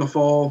to do in the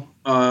fall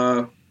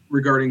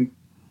regarding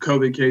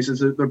COVID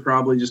cases. They're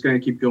probably just going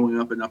to keep going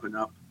up and up and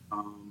up.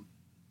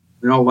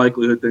 In all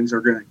likelihood, things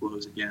are going to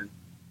close again.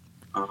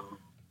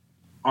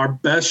 Our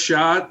best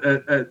shot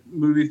at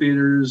movie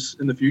theaters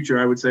in the future,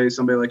 I would say, is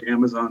somebody like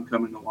Amazon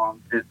coming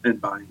along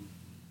and buying them.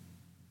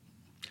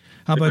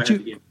 How about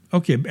you?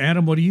 Okay,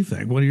 Adam, what do you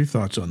think? What are your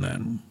thoughts on that?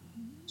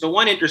 So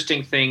one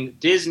interesting thing,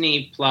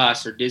 Disney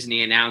Plus or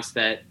Disney announced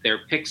that their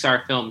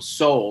Pixar film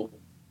Soul,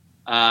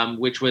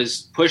 which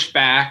was pushed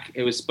back.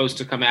 It was supposed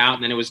to come out,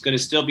 and then it was going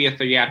to still be a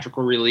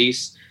theatrical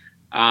release.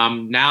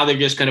 Now they're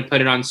just going to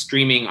put it on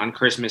streaming on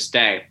Christmas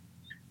Day.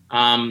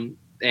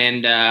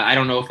 And I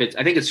don't know if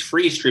I think it's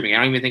free streaming. I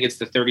don't even think it's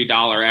the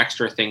 $30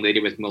 extra thing they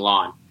did with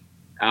Mulan.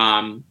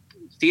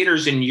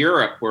 Theaters in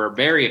Europe were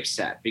very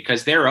upset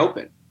because they're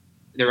open.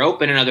 They're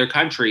open in other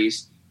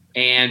countries.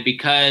 And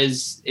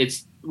because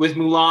it's with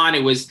Mulan,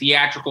 it was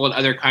theatrical in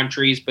other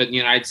countries, but in the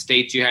United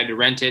States, you had to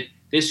rent it.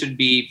 this would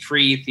be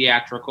free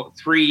theatrical,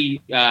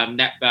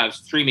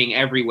 streaming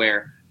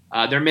everywhere.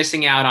 They're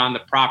missing out on the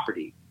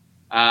property.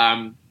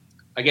 I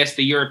guess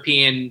the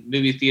European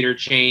movie theater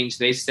chains,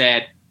 they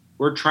said,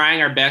 we're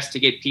trying our best to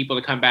get people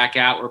to come back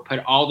out. We're put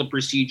all the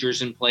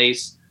procedures in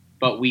place,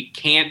 but we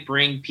can't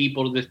bring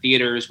people to the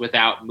theaters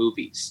without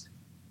movies.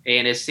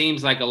 And it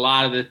seems like a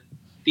lot of the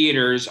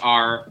theaters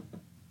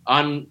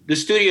the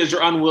studios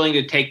are unwilling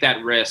to take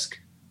that risk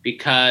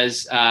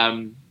because,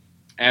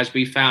 as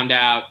we found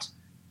out,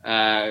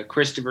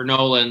 Christopher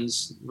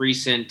Nolan's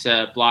recent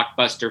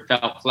blockbuster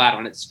fell flat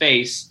on its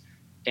face,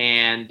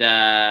 and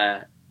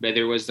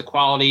whether it was the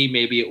quality,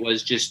 maybe it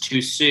was just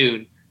too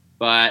soon,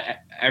 but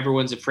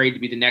everyone's afraid to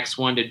be the next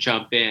one to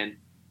jump in.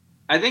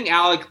 I think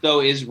Alec,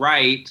 though, is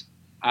right.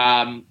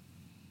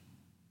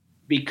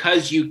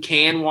 Because you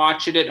can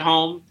watch it at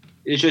home,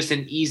 it's just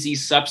an easy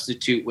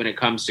substitute when it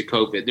comes to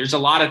COVID. There's a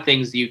lot of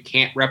things that you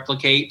can't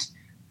replicate,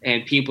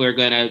 and people are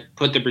going to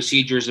put the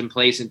procedures in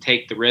place and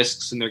take the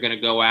risks, and they're going to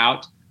go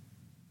out.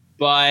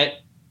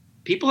 But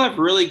people have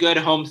really good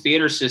home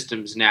theater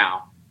systems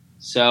now.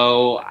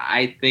 So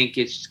I think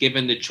it's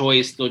given the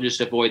choice, they'll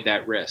just avoid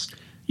that risk.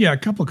 Yeah, a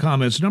couple of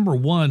comments. Number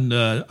one,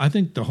 I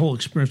think the whole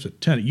experience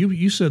at Tenet,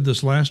 you said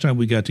this last time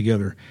we got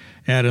together,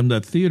 Adam,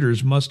 that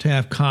theaters must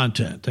have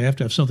content. They have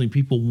to have something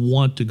people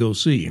want to go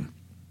see.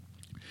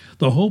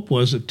 The hope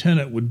was that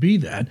Tenet would be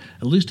that.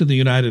 At least in the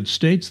United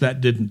States,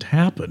 that didn't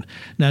happen.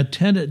 Now,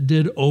 Tenet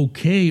did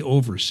okay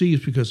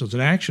overseas because it's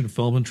an action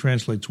film and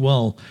translates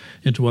well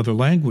into other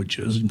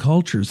languages and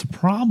cultures. The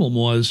problem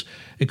was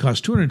it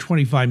cost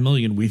 $225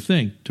 million, we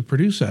think, to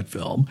produce that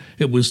film.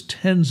 It was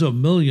tens of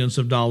millions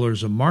of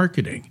dollars of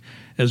marketing.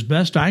 As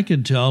best I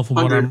can tell from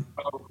what I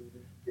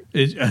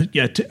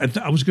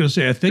was going to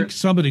say, I think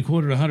somebody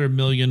quoted $100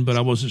 million, but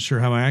I wasn't sure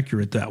how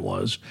accurate that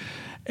was.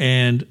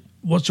 And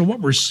so what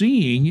we're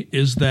seeing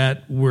is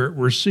that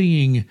we're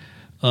seeing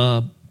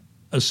a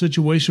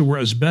situation where,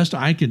 as best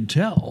I can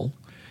tell,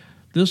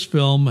 this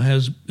film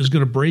is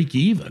going to break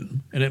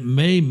even, and it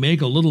may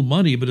make a little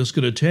money, but it's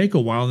going to take a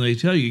while. And they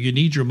tell you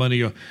need your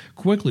money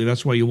quickly.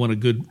 That's why you want a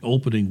good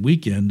opening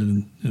weekend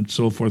and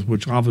so forth,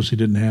 which obviously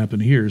didn't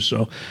happen here.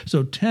 So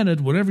Tenet,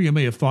 whatever you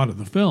may have thought of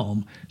the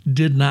film,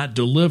 did not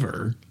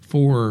deliver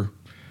for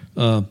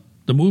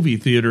the movie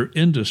theater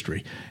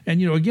industry.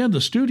 And, again,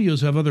 the studios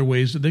have other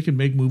ways that they can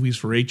make movies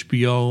for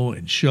HBO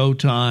and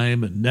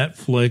Showtime and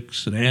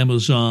Netflix and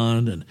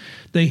Amazon, and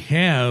they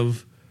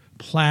have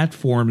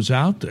platforms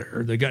out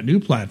there. They got new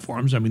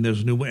platforms. I mean,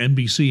 there's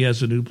NBC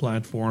has a new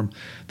platform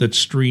that's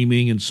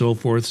streaming and so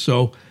forth.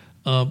 So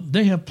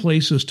they have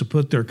places to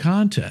put their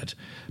content.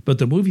 But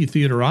the movie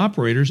theater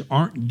operators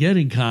aren't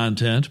getting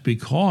content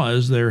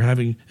because they're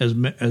having,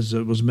 as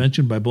it was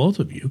mentioned by both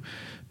of you,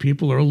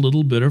 people are a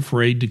little bit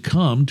afraid to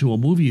come to a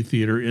movie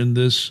theater in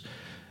this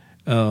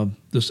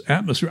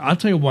atmosphere. I'll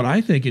tell you what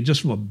I think, and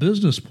just from a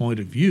business point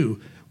of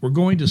view, we're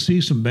going to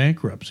see some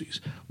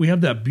bankruptcies. We have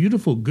that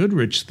beautiful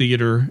Goodrich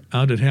Theater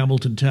out at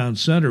Hamilton Town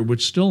Center,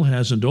 which still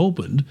hasn't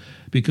opened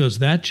because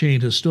that chain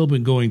has still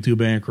been going through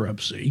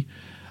bankruptcy.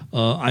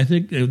 I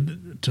think,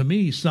 to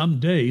me,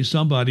 someday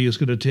somebody is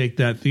going to take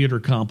that theater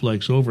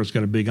complex over. It's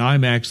got a big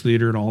IMAX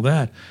theater and all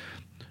that.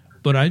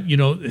 But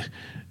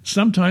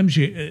sometimes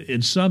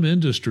in some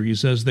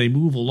industries, as they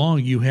move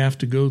along, you have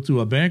to go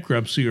through a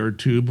bankruptcy or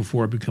two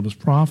before it becomes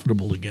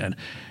profitable again.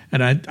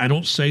 And I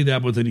don't say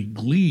that with any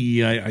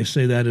glee. I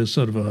say that as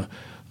sort of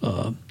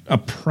a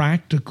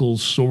practical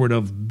sort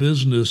of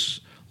business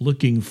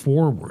looking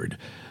forward.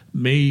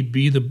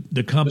 Maybe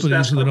the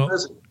companies that don't.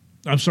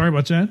 I'm sorry,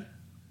 what's that?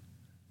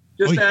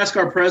 Just ask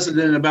our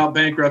president about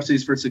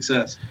bankruptcies for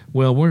success.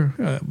 Well,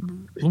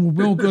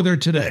 we'll go there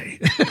today.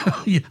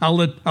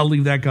 I'll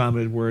leave that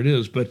comment where it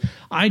is. But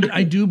I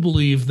do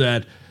believe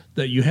that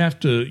you have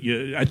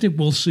to. I think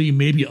we'll see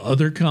maybe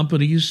other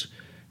companies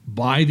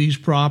buy these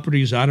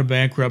properties out of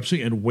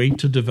bankruptcy and wait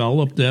to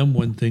develop them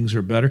when things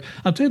are better.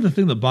 I'll tell you the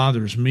thing that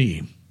bothers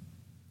me.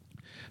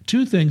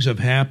 Two things have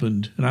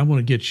happened, and I want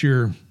to get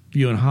your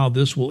view on how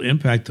this will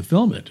impact the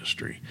film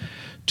industry.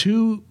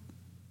 Two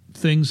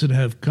things that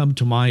have come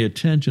to my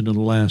attention in the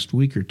last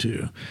week or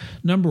two.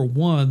 Number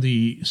one,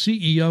 the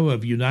CEO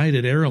of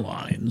United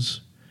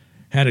Airlines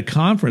had a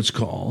conference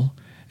call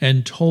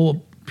and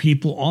told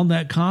people on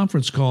that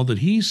conference call that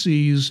he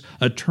sees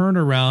a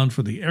turnaround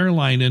for the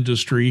airline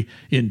industry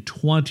in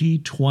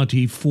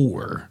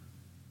 2024,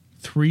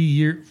 4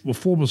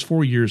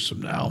 years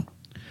from now.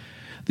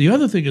 The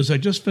other thing is I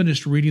just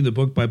finished reading the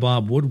book by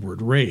Bob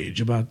Woodward,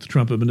 Rage, about the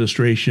Trump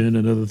administration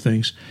and other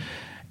things.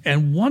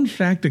 And one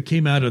fact that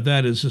came out of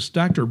that is this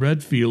Dr.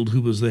 Redfield,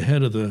 who was the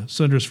head of the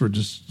Centers for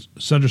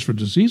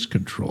Disease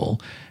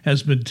Control,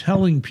 has been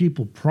telling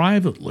people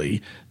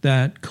privately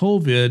that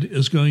COVID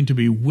is going to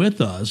be with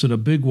us in a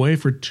big way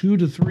for 2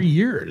 to 3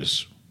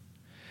 years,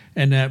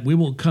 and that we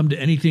won't come to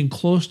anything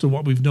close to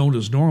what we've known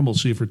as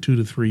normalcy for 2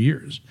 to 3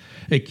 years.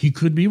 He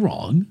could be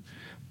wrong,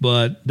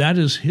 but that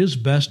is his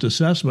best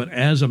assessment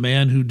as a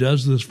man who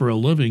does this for a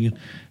living.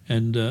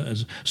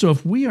 And so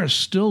if we are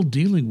still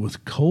dealing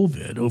with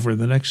COVID over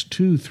the next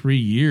 2-3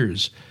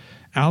 years,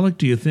 Alec,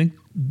 do you think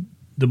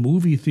the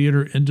movie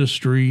theater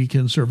industry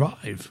can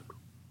survive.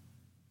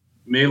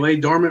 May lay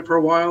dormant for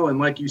a while, and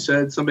like you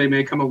said, somebody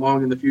may come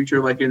along in the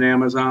future, like in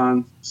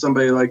Amazon,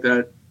 somebody like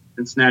that,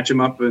 and snatch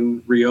them up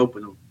and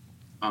reopen them.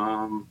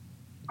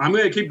 I'm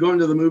going to keep going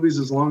to the movies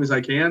as long as I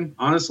can.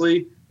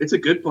 Honestly, it's a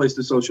good place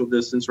to social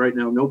distance right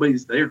now.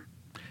 Nobody's there.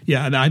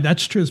 Yeah, and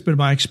that's true. It's been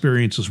my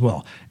experience as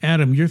well.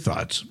 Adam, your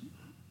thoughts?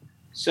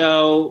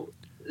 So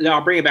I'll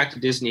bring it back to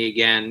Disney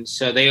again.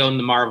 So they own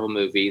the Marvel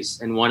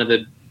movies, and one of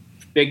the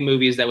big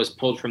movies that was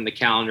pulled from the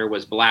calendar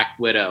was Black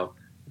Widow,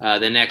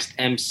 the next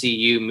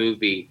MCU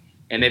movie.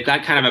 And they've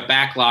got kind of a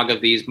backlog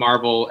of these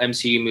Marvel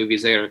MCU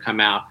movies that are going to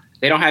come out.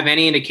 They don't have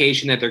any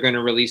indication that they're going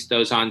to release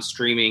those on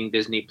streaming,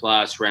 Disney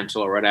Plus,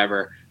 rental, or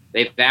whatever.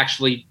 They've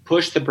actually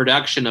pushed the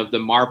production of the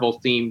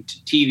Marvel-themed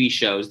TV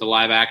shows, the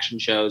live-action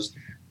shows,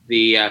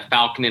 the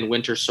Falcon and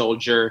Winter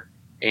Soldier,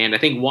 and I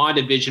think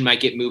WandaVision might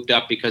get moved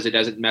up because it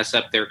doesn't mess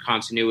up their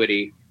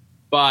continuity.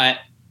 But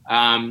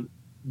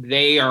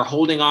they are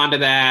holding on to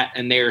that,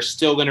 and they are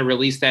still going to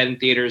release that in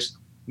theaters,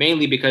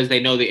 mainly because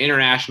they know the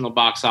international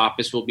box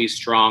office will be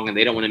strong, and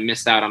they don't want to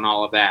miss out on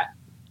all of that.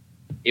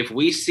 If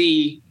we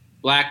see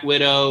Black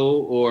Widow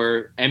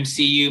or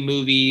MCU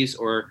movies,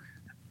 or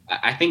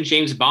I think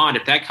James Bond,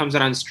 if that comes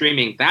out on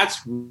streaming, that's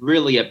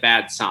really a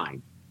bad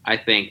sign, I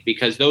think,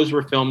 because those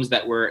were films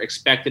that were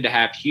expected to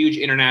have huge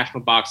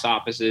international box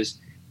offices,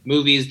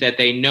 movies that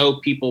they know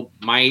people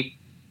might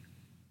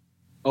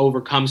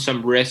overcome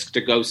some risk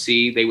to go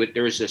see.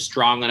 There was a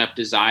strong enough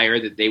desire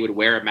that they would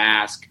wear a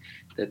mask,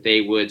 that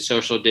they would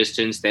social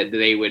distance, that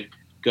they would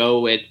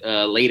go at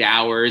late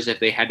hours if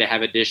they had to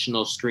have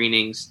additional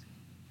screenings.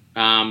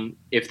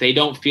 If they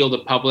don't feel the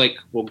public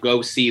will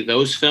go see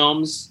those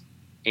films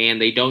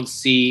and they don't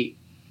see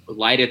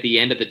light at the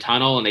end of the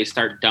tunnel and they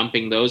start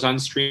dumping those on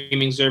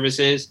streaming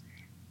services,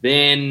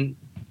 then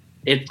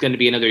it's going to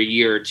be another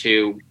year or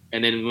two.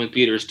 And then when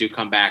theaters do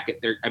come back,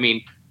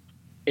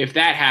 if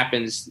that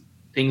happens,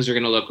 things are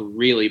going to look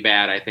really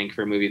bad, I think,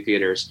 for movie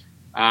theaters.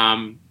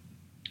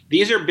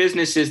 These are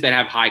businesses that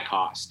have high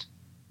cost.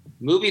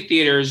 Movie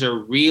theaters are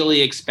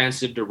really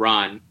expensive to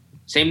run.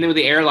 Same thing with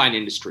the airline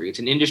industry. It's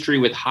an industry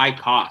with high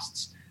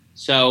costs.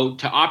 So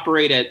to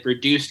operate at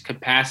reduced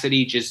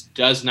capacity just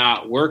does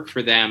not work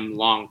for them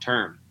long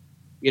term.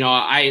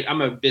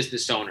 I'm a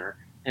business owner,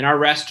 and our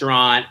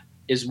restaurant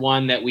is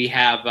one that we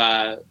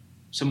have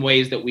some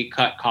ways that we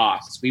cut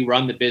costs. We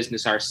run the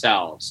business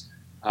ourselves.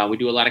 We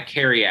do a lot of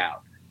carry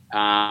out.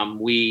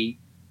 We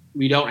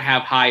don't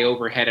have high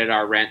overhead at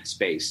our rent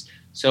space.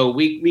 So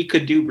we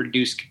could do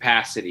reduced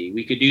capacity.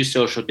 We could do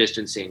social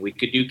distancing. We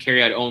could do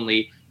carry out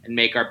only and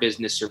make our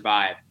business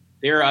survive.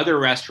 There are other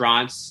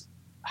restaurants,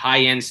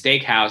 high-end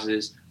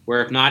steakhouses,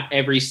 where if not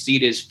every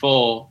seat is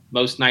full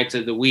most nights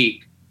of the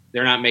week,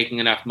 they're not making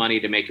enough money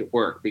to make it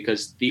work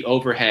because the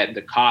overhead,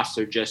 the costs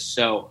are just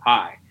so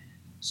high.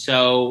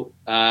 So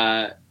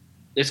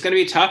it's going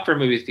to be tough for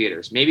movie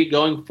theaters. Maybe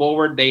going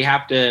forward, they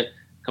have to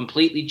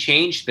completely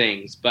change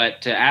things,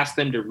 but to ask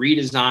them to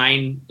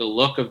redesign the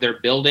look of their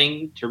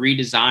building, to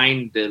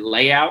redesign the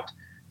layout,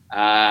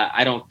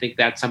 I don't think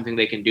that's something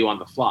they can do on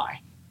the fly.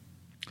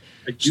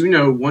 I do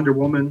know Wonder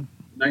Woman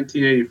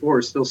 1984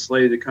 is still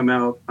slated to come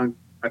out on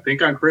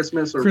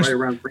Christmas or right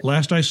around Christmas.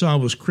 Last I saw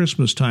was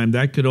Christmas time.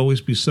 That could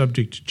always be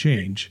subject to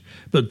change.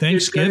 But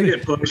Thanksgiving,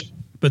 it's gonna get pushed.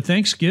 But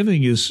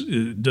Thanksgiving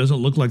doesn't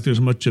look like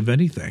there's much of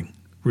anything,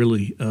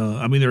 really.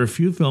 There are a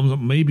few films that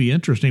may be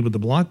interesting, but the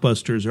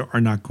blockbusters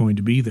are not going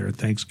to be there at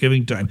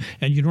Thanksgiving time.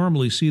 And you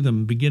normally see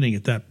them beginning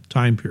at that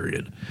time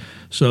period.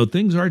 So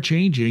things are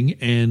changing,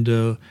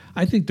 and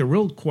I think the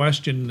real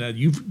question that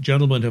you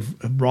gentlemen have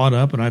brought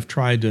up, and I've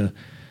tried to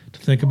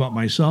think about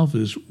myself,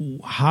 is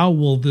how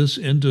will this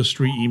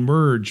industry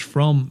emerge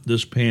from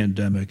this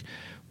pandemic?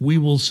 We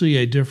will see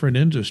a different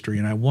industry,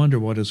 and I wonder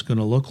what it's going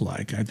to look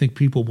like. I think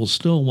people will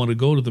still want to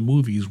go to the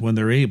movies when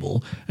they're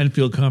able and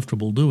feel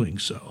comfortable doing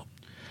so.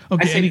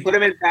 Okay, I say put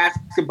them in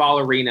basketball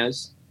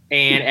arenas,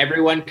 and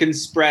everyone can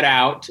spread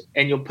out,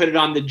 and you'll put it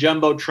on the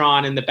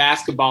Jumbotron in the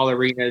basketball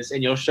arenas,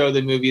 and you'll show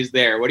the movies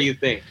there. What do you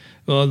think?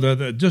 Well,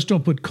 just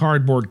don't put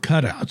cardboard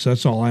cutouts.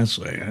 That's all I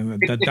say.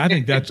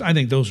 I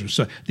think those are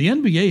so. The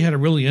NBA had a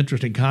really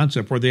interesting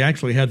concept where they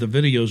actually had the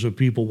videos of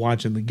people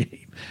watching the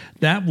game.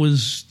 That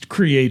was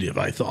creative,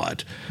 I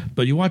thought.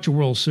 But you watch a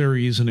World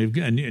Series, and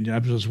I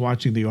was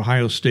watching the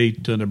Ohio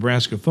State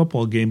Nebraska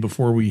football game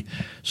before we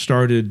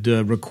started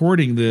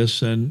recording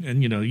this,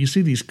 and you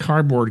see these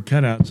cardboard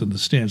cutouts in the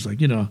stands,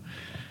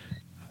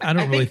 I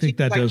don't really think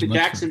that does much. The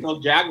Jacksonville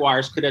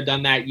Jaguars could have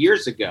done that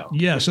years ago.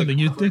 Yeah, something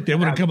you'd think they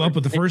would have come up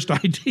with the first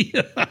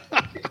idea.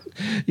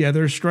 Yeah,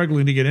 they're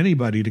struggling to get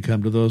anybody to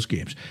come to those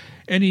games.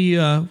 Any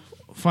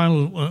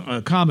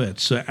final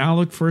comments?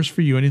 Alec, first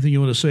for you. Anything you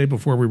want to say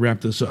before we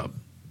wrap this up?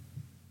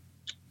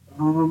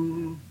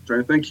 Trying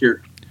to think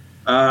here.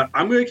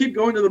 I'm going to keep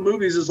going to the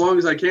movies as long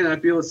as I can. I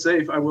feel it's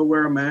safe. I will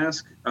wear a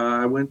mask.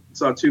 I went and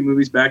saw 2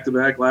 movies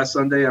back-to-back last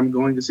Sunday. I'm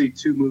going to see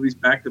 2 movies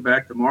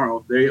back-to-back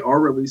tomorrow. They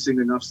are releasing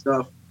enough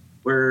stuff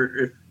where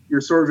if you're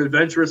sort of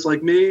adventurous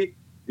like me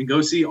and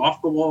go see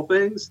off-the-wall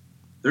things,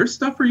 there's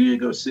stuff for you to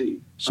go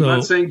see. So, I'm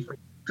not saying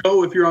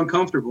go if you're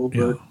uncomfortable,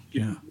 but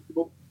yeah.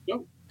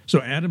 go.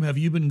 So, Adam, have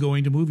you been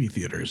going to movie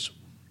theaters?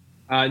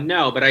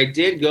 No, but I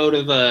did go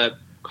to the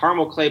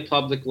Carmel Clay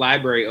Public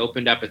Library,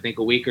 opened up, I think,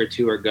 a week or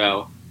two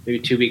ago, maybe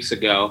 2 weeks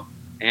ago.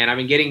 And I've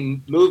been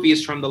getting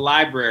movies from the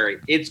library.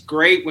 It's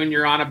great when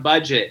you're on a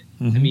budget.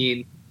 Mm-hmm. I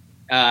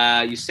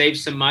mean, you save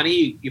some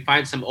money, you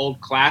find some old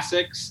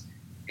classics,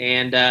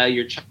 and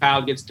your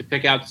child gets to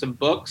pick out some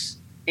books.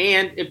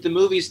 And if the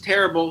movie's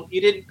terrible, you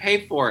didn't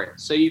pay for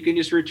it. So you can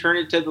just return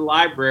it to the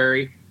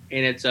library,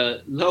 and it's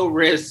a low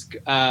risk,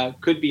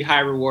 could be high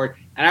reward.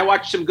 And I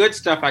watched some good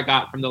stuff I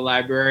got from the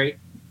library.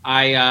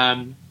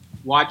 I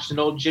watched an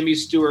old Jimmy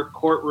Stewart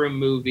courtroom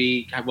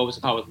movie. God, what was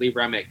it called, with Lee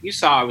Remick? You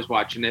saw I was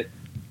watching it.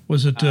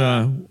 Was it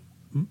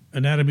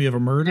Anatomy of a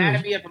Murder?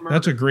 Anatomy of a Murder.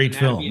 That's a great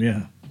film,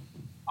 yeah.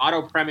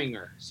 Otto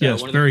Preminger. So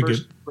yes, one of very the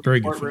first good. Very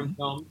good courtroom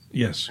film. films.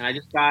 Yes. And I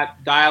just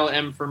got Dial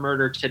M for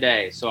Murder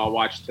today, so I'll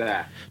watch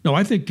that. No,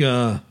 I think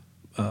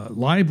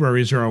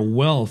libraries are a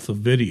wealth of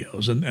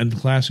videos and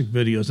classic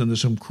videos, and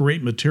there's some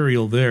great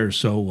material there.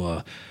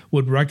 So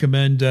would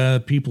recommend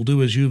people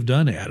do as you've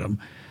done, Adam.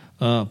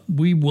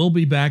 We will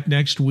be back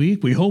next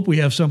week. We hope we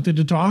have something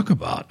to talk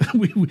about.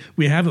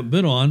 We haven't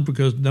been on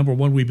because, number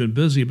one, we've been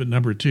busy, but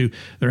number two,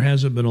 there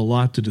hasn't been a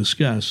lot to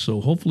discuss.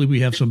 So hopefully we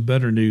have some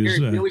better news.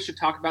 You know what we should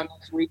talk about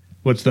next week?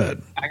 What's that?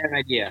 I got an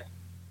idea.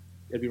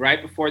 It'll be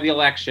right before the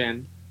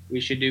election.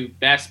 We should do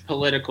best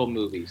political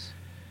movies.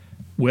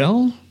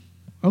 Well,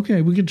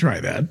 okay, we can try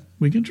that.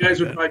 You guys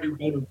would probably do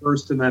better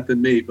versed in that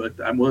than me, but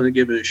I'm willing to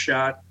give it a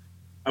shot.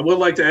 I would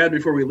like to add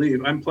before we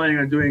leave, I'm planning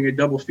on doing a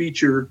double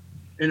feature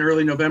in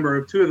early November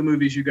of two of the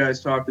movies you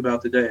guys talked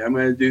about today. I'm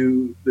going to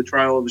do The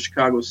Trial of the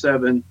Chicago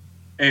 7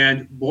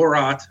 and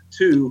Borat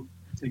 2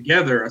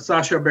 together, a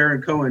Sacha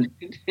Baron Cohen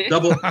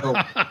double bill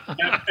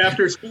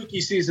after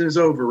spooky season is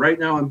over. Right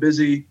now I'm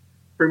busy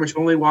pretty much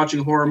only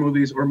watching horror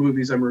movies or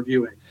movies I'm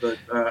reviewing. But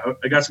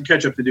I got some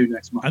catch up to do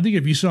next month. I think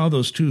if you saw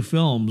those two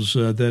films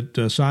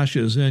that Sacha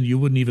is in, you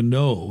wouldn't even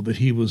know that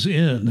he was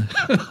in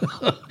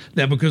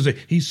that because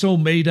he's so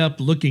made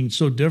up, looking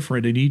so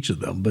different in each of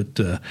them. But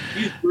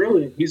he's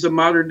brilliant. He's a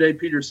modern day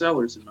Peter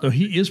Sellers. So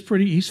he is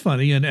he's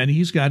funny and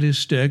he's got his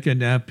stick,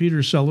 and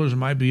Peter Sellers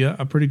might be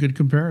a pretty good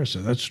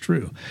comparison. That's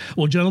true.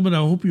 Well, gentlemen,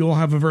 I hope you all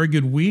have a very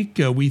good week.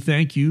 We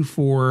thank you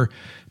for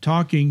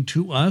talking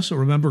to us.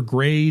 Remember,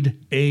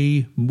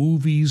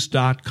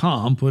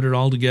 gradeamovies.com. Put it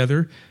all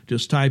together.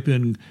 Just type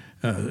in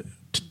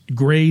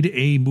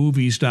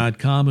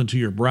gradeamovies.com into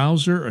your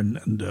browser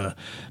and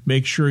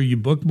make sure you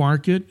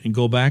bookmark it and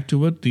go back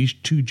to it. These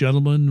two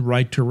gentlemen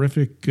write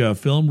terrific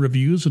film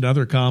reviews and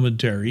other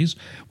commentaries.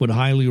 Would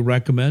highly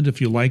recommend, if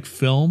you like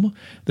film,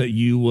 that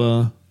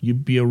you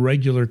be a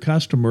regular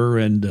customer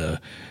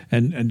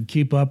and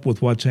keep up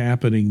with what's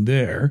happening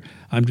there.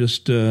 I'm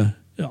just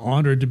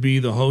honored to be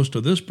the host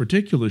of this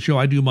particular show.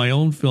 I do my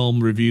own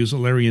film reviews at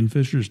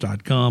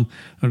LarryandFishers.com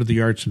under the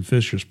Arts and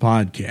Fishers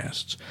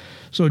podcasts.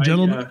 So,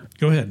 gentlemen,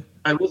 go ahead.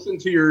 I listened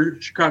to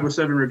your Chicago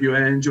 7 review,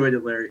 and I enjoyed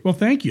it, Larry. Well,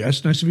 thank you.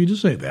 That's nice of you to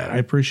say that. I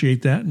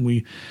appreciate that. And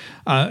we,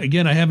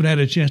 again, I haven't had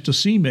a chance to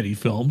see many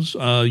films.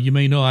 You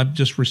may know I've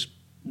just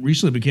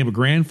recently became a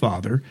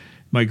grandfather.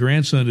 My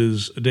grandson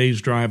is a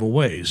day's drive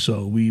away,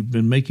 so we've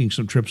been making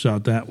some trips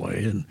out that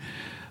way. And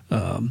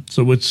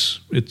so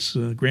it's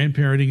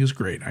grandparenting is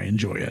great. I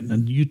enjoy it.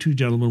 And you two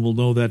gentlemen will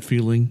know that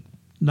feeling,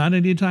 not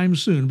anytime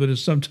soon, but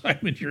it's sometime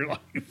in your life.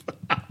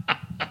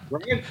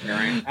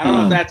 Grandparent. I don't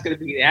know if that's going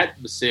to be that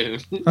soon.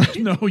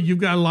 No, you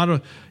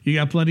got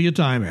plenty of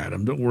time,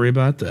 Adam. Don't worry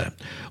about that.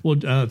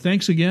 Well,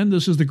 thanks again.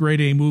 This is the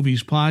Grade A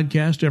Movies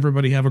podcast.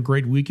 Everybody have a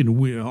great week,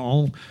 and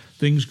all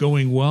things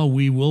going well.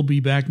 We will be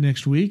back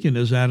next week, and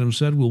as Adam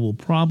said, we will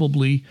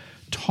probably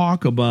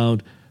talk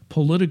about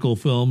political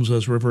films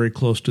as we're very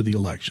close to the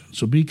election.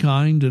 So be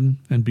kind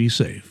and be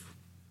safe.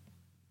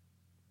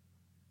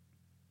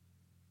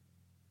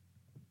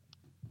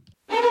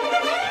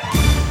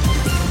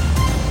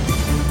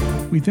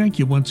 We thank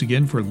you once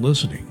again for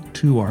listening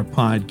to our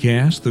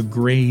podcast, the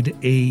Grade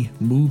A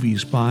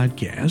Movies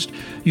Podcast.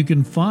 You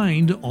can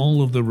find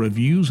all of the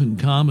reviews and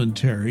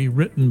commentary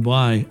written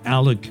by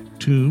Alec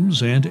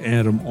Toombs and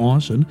Adam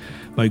Austin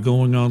by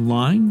going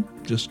online.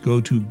 Just go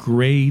to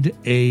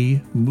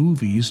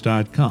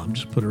gradeamovies.com.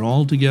 Just put it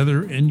all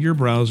together in your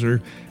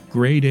browser,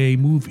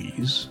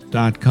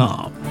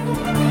 gradeamovies.com.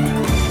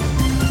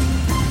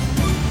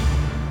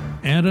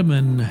 Adam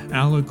and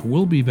Alec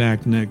will be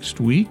back next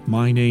week.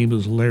 My name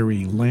is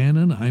Larry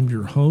Lannon. I'm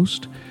your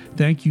host.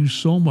 Thank you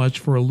so much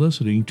for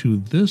listening to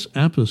this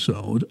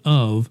episode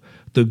of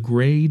the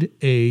Grade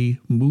A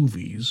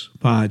Movies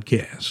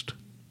Podcast.